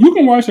can do it. You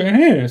can wash your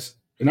hands,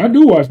 and I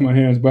do wash my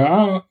hands,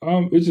 but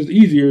it's just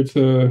easier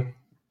to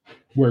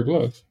wear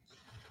gloves.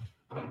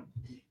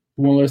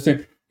 One less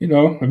thing.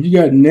 If you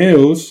got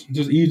nails,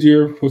 just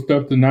easier for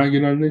stuff to not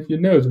get underneath your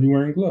nails if you're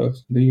wearing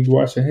gloves. Then you can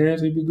wash your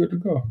hands and you'll be good to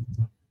go.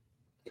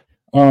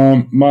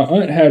 My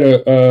aunt had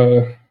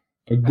a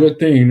good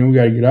thing, and we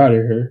got to get out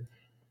of here.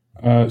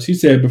 She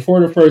said before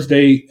the first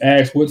date,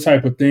 ask what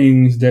type of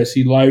things that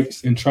she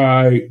likes and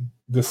try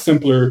the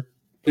simpler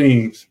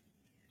things.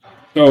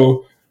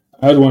 So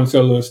I just want to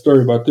tell a little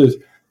story about this.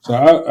 So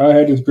I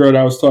had this girl that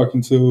I was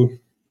talking to,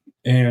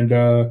 and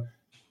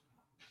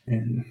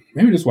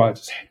maybe this is why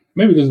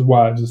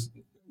I just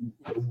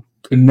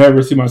could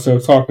never see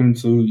myself talking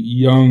to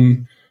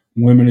young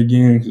women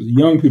again, because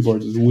young people are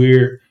just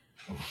weird.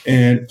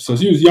 And so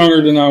she was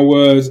younger than I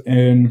was,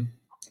 and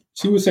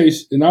she would say,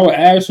 and I would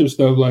ask her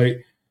stuff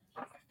like,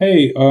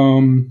 "Hey,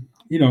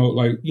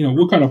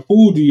 what kind of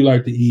food do you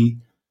like to eat?"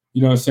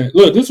 You know what I'm saying?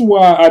 Look, this is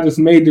why I just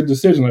made the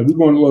decision. Like, we're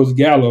going to Los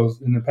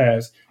Gallos in the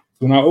past.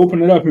 So when I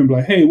open it up and be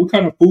like, "Hey, what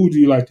kind of food do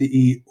you like to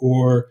eat?"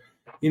 Or,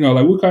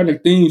 like, what kind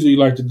of things do you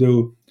like to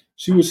do?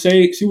 She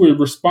would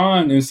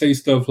respond and say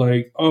stuff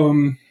like,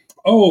 "Oh,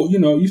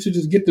 you should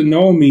just get to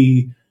know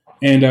me,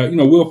 and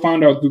we'll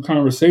find out through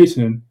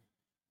conversation."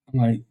 I'm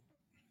like,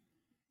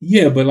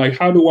 yeah, but like,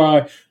 how do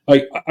I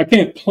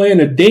can't plan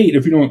a date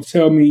if you don't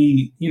tell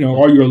me,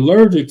 are you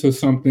allergic to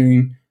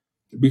something?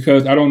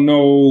 Because I don't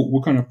know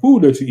what kind of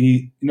food that you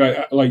eat.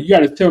 Like, you got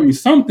to tell me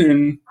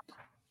something.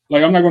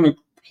 Like, I'm not going to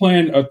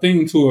plan a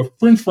thing to a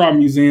French fry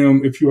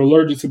museum if you're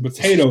allergic to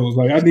potatoes.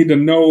 Like, I need to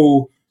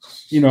know,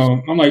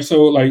 I'm like,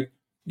 so like,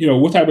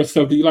 what type of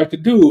stuff do you like to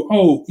do?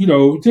 Oh,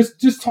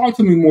 just talk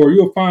to me more.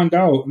 You'll find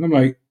out. And I'm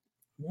like,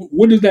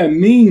 what does that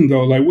mean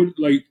though? Like, what,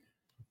 like,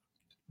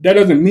 that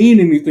doesn't mean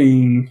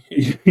anything.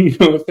 You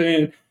know what I'm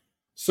saying?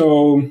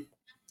 So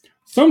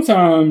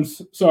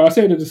sometimes, I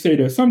say that to say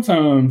that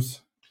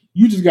sometimes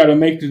you just got to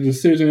make the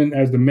decision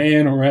as the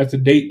man or as the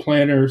date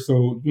planner.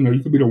 So, you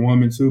could be the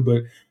woman too,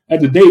 but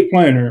as a date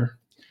planner,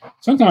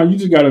 sometimes you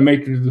just got to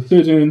make the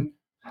decision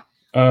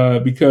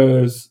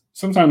because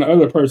sometimes the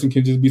other person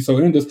can just be so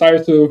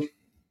indecisive.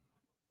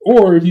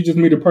 Or if you just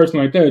meet a person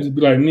like that, just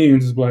be like me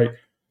and just be like,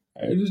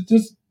 it's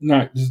just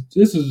not,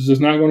 this is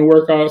just not going to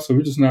work out. So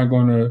we're just not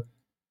going to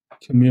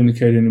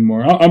communicate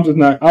anymore. I'm just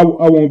not, I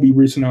won't be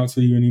reaching out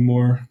to you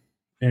anymore.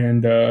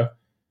 And that'll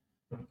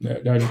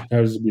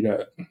just be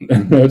that.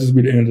 That'll just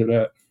be the end of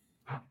that.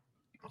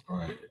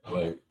 Right.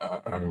 Like,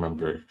 I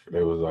remember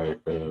they was like,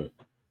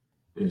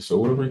 yeah, so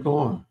where are we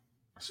going?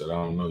 I said, I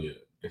don't know yet.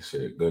 They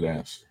said, good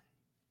answer.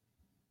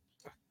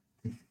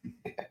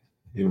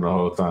 Even the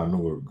whole time I knew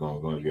we were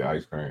going to get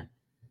ice cream.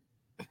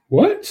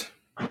 What?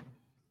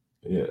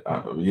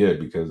 Yeah,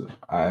 because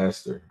I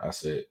asked her. I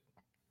said,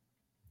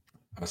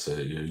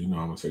 yeah, I'm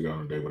gonna take her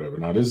on a date, whatever.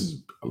 Now this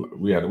is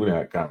we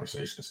had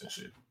conversations and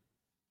shit.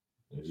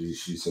 And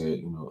she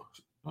said,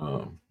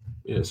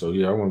 yeah, so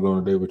yeah, I want to go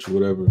on a date with you,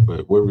 whatever.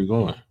 But where are we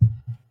going?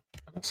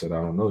 I said,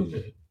 I don't know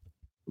yet,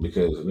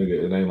 because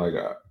nigga, it ain't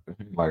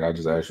like I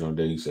just asked you on a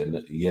date. You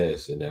said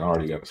yes, and then I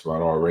already got a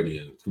spot already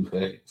in 2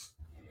 seconds.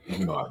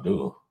 You know I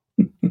do.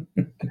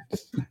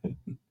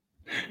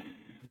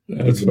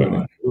 That's funny.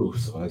 I do,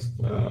 so I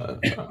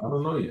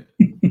don't know yet.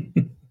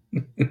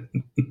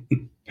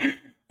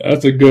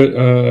 That's a good.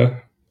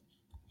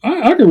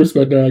 I can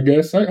respect that. I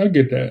guess I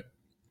get that.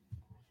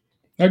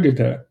 I get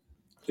that.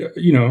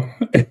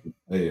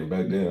 Hey,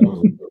 back then I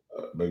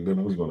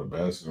was going to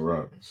Baskin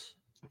Robbins.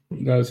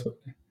 That's funny.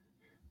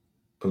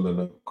 Pulling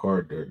up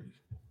car dirty.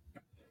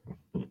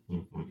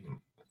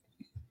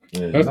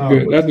 That's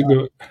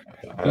good.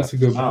 That's a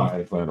good one. one. I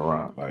ain't playing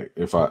around. Like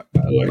if I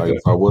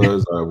if I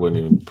was, I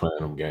wouldn't even play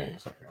them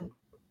games. I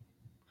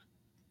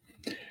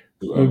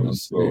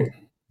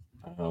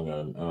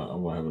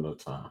don't have enough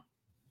time.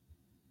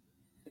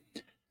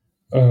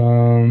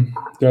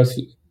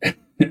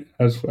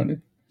 That's funny.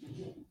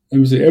 Let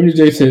me see.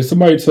 MJ says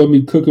somebody told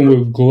me cooking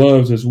with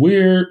gloves is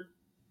weird,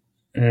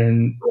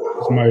 and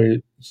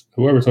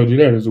whoever told you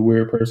that is a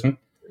weird person.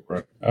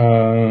 Right.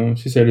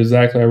 She said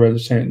exactly. I'd rather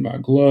change my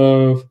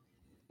glove.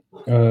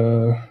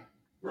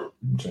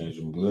 Change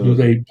them gloves. Do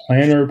they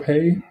planner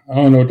pay? I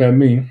don't know what that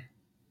means.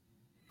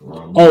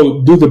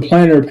 Oh, do the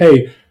planner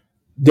pay?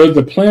 Does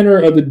the planner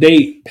of the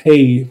date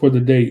pay for the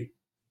date?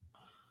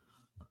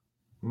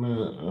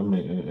 Man, I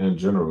mean, in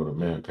general, the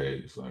man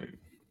pays. Like,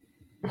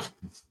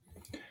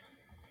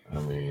 I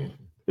mean,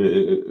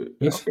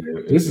 this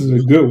is a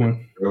good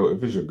one.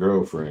 If it's your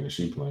girlfriend and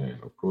she playing,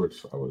 of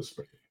course, I would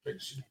expect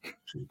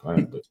she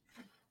playing. But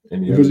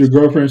if it's your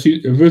girlfriend,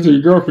 she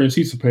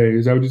should pay.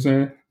 Is that what you're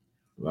saying?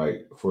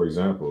 Like, for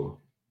example,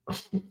 I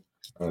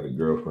had a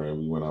girlfriend.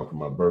 We went out for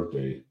my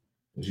birthday,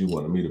 and she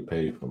wanted me to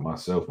pay for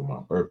myself for my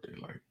birthday.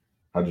 Like,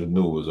 I just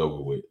knew it was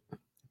over with.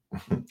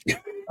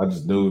 I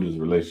just knew this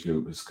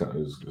relationship is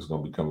going to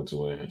be coming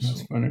to an end.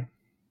 That's funny.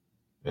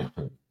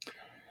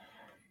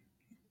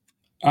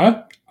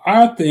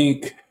 I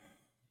think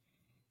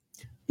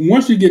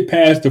once you get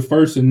past the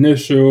first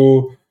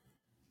initial,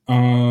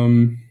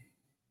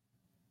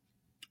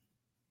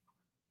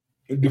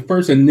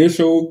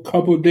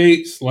 couple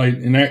dates, like,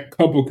 and that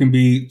couple can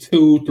be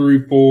 2,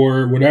 3,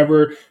 4,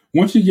 whatever.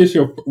 Once you get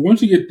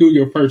through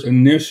your first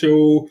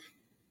initial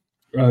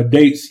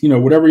dates,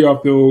 whatever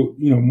y'all feel,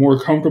 more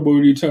comfortable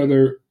with each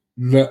other,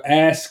 the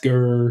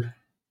asker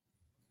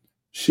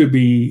should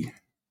be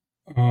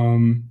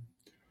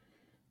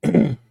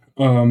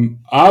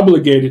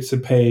obligated to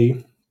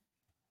pay,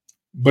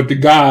 but the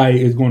guy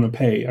is going to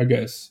pay, I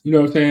guess. You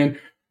know what I'm saying?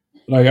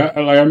 Like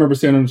I remember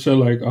saying on the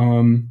show,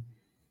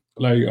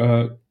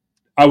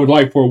 I would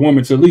like for a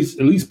woman to at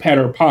least pat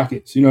her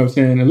pockets. You know what I'm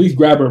saying? At least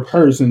grab her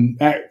purse and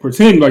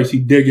pretend like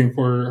she's digging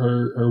for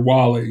her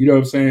wallet. You know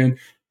what I'm saying?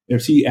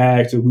 If she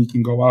asks if we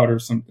can go out or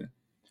something,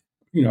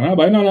 I'm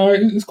like, no,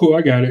 it's cool.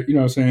 I got it. You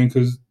know what I'm saying?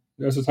 Because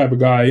that's the type of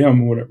guy I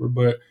am or whatever.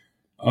 But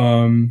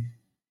to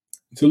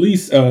at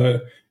least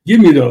give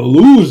me the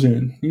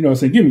illusion,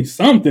 saying, give me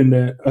something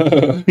that,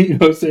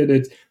 say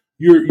that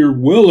you're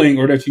willing,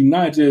 or that you're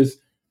not just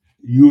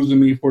using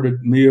me for the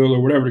meal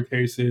or whatever the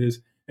case is.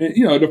 And,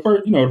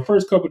 the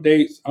first couple of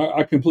dates,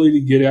 I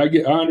completely get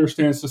it. I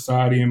understand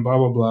society and blah,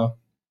 blah, blah.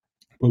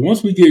 But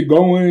once we get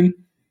going,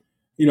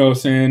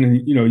 saying,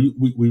 and,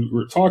 we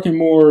were talking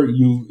more,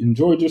 you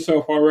enjoyed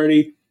yourself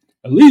already,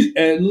 at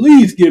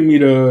least give me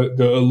the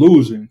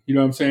illusion, you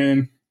know what I'm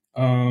saying?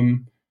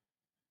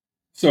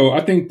 So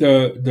I think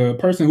the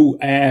person who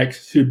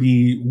asks should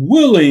be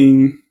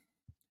willing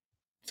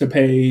to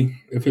pay.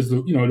 If it's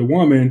the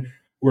woman,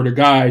 or the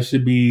guy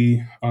should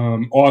be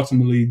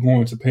ultimately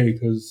going to pay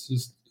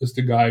because it's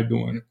the guy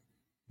doing it.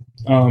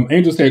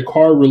 Angel said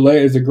card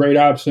roulette is a great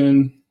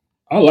option.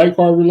 I like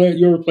card roulette.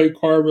 You ever play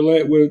card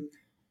roulette with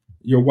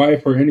your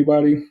wife or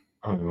anybody?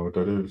 I don't know what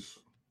that is.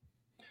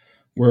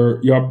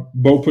 Where y'all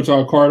both put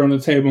y'all card on the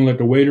table and let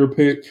the waiter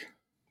pick?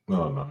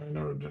 No, I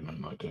never did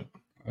nothing like that.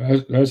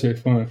 That's it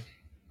fun.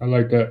 I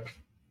like that.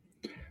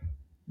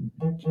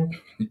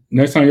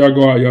 Next time y'all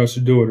go out, y'all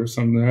should do it or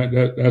something.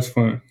 That's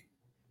fun.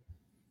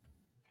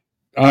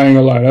 I ain't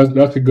gonna lie,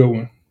 that's a good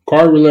one.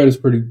 Card roulette is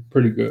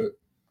pretty good.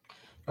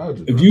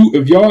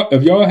 If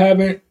y'all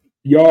haven't,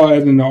 y'all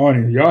as in the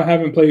audience, y'all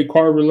haven't played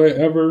card roulette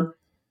ever,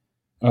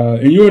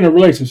 and you're in a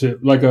relationship,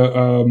 like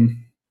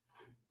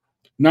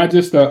not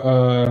just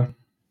not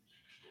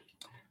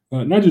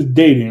just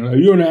dating, like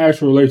you're in an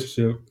actual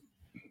relationship,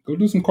 go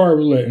do some card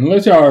roulette.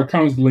 Unless y'all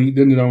accounts linked,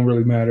 then it don't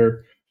really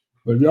matter.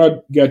 But if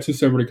y'all got two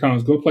separate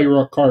accounts, go play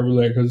card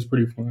roulette because it's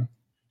pretty fun.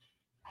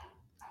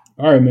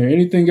 All right, man.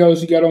 Anything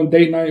else you got on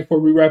date night before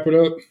we wrap it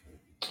up?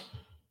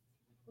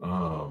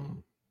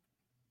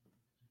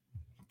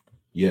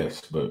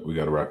 Yes, but we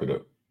got to wrap it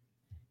up.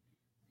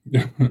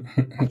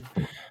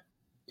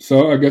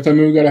 So I guess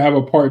we got to have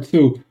a part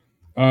 2.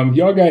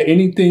 Y'all got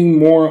anything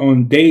more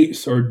on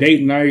dates or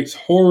date nights,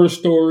 horror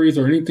stories,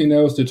 or anything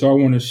else that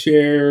y'all want to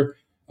share?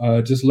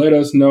 Just let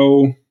us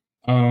know.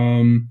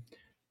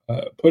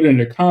 Put it in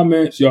the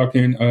comments. Y'all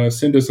can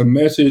send us a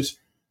message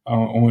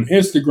on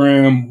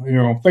Instagram,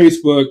 on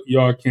Facebook.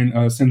 Y'all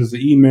can send us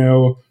an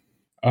email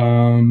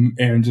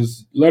and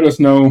just let us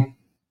know.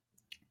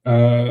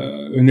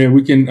 And then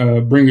we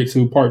can bring it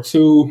to part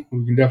 2.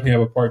 We can definitely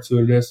have a part 2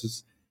 of this.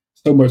 It's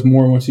so much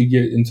more once you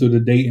get into the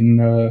dating,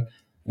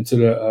 into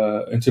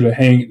the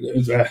hang,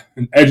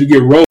 as you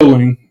get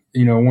rolling.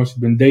 Once you've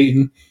been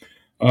dating.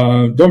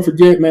 Don't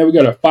forget, man, we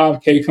got a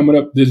 5K coming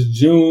up this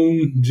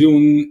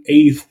June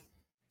 8th,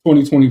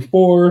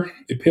 2024.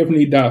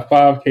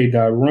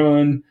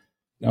 Epiphany.5K.run.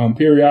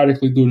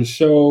 Periodically through the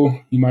show,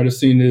 you might have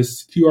seen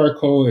this QR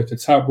code at the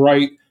top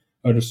right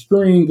of the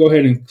screen. Go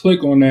ahead and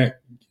click on that.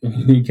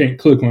 You can't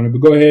click on it,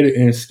 but go ahead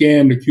and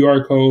scan the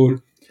QR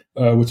code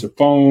with your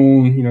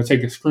phone.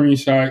 Take a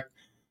screenshot.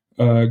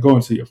 Go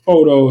into your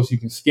photos. You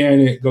can scan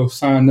it. Go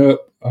sign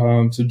up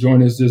to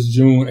join us this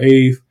June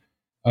 8th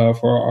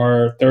for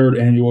our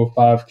 3rd annual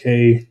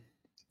 5K.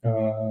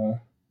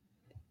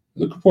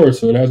 Looking forward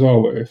to it as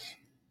always.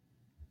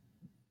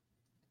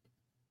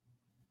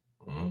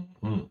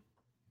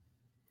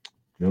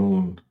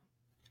 June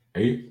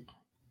 8th.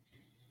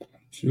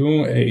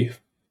 June 8th.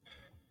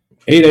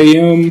 8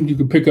 a.m. You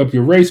can pick up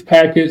your race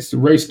packets. The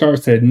race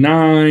starts at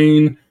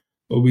 9,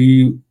 but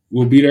we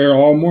will be there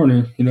all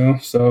morning,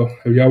 So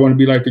if y'all want to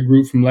be like the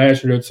group from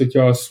last year that took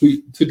their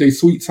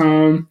sweet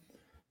time,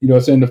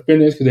 saying to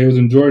finish because they was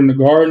enjoying the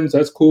gardens,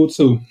 that's cool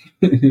too.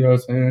 You know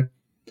what I'm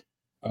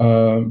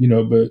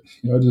saying?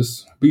 But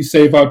just be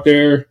safe out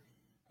there.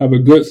 Have a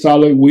good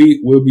solid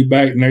week. We'll be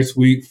back next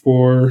week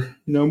for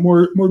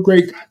more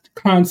great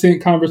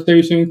content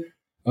conversation.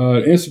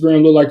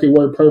 Instagram looked like it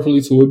worked perfectly,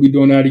 so we'll be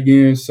doing that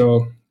again.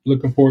 So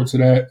looking forward to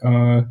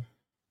that.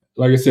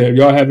 Like I said, if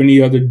y'all have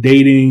any other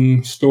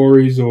dating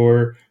stories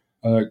or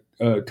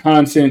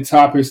content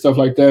topics, stuff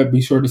like that,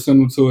 be sure to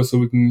send them to us so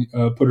we can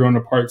put it on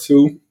a part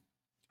 2.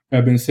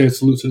 That being said,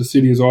 salute to the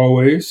city as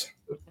always.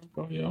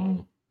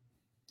 And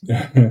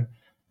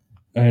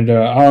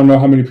I don't know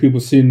how many people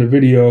seen the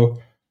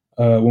video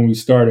when we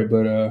started,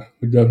 but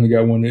we definitely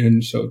got one to end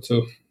the show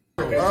too.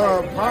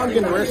 I'm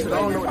getting arrested.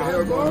 I don't know what the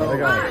hell going on. They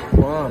got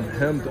Plum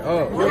hemmed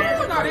up.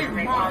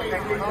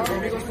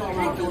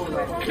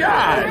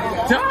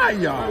 God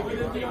damn, y'all.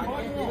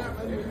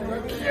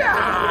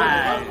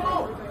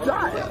 God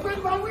damn.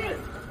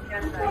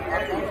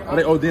 Are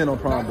they ODing on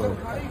prom, though?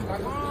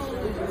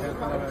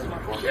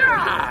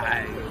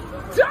 God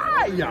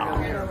damn, y'all.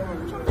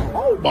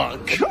 Oh, my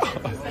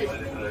God.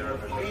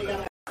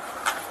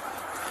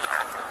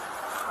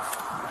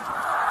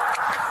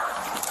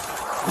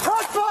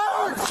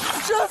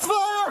 Shots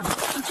fired!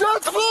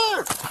 Shots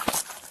fired!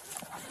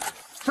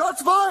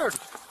 Shots fired!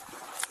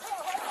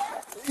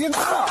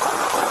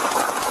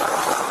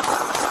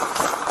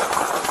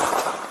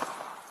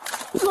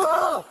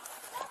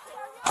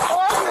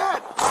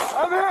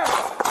 I'm hit!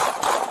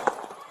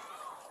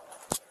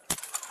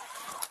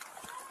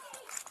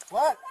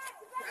 What?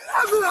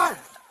 I'm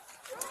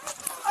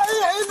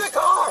in the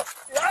car!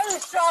 I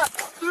was shot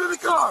through the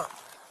car!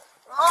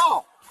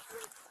 Oh!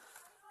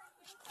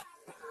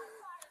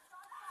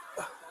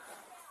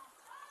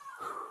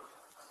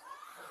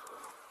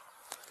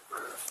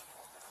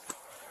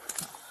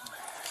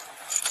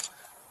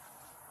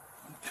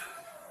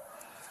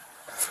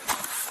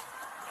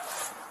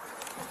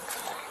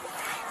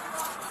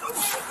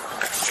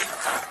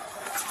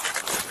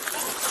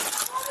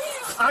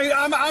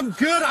 I'm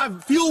good. I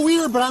feel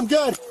weird, but I'm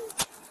good.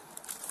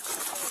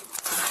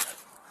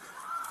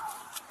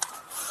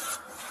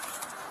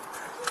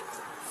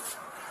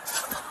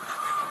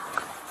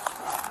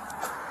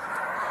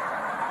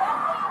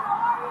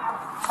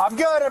 I'm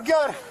good.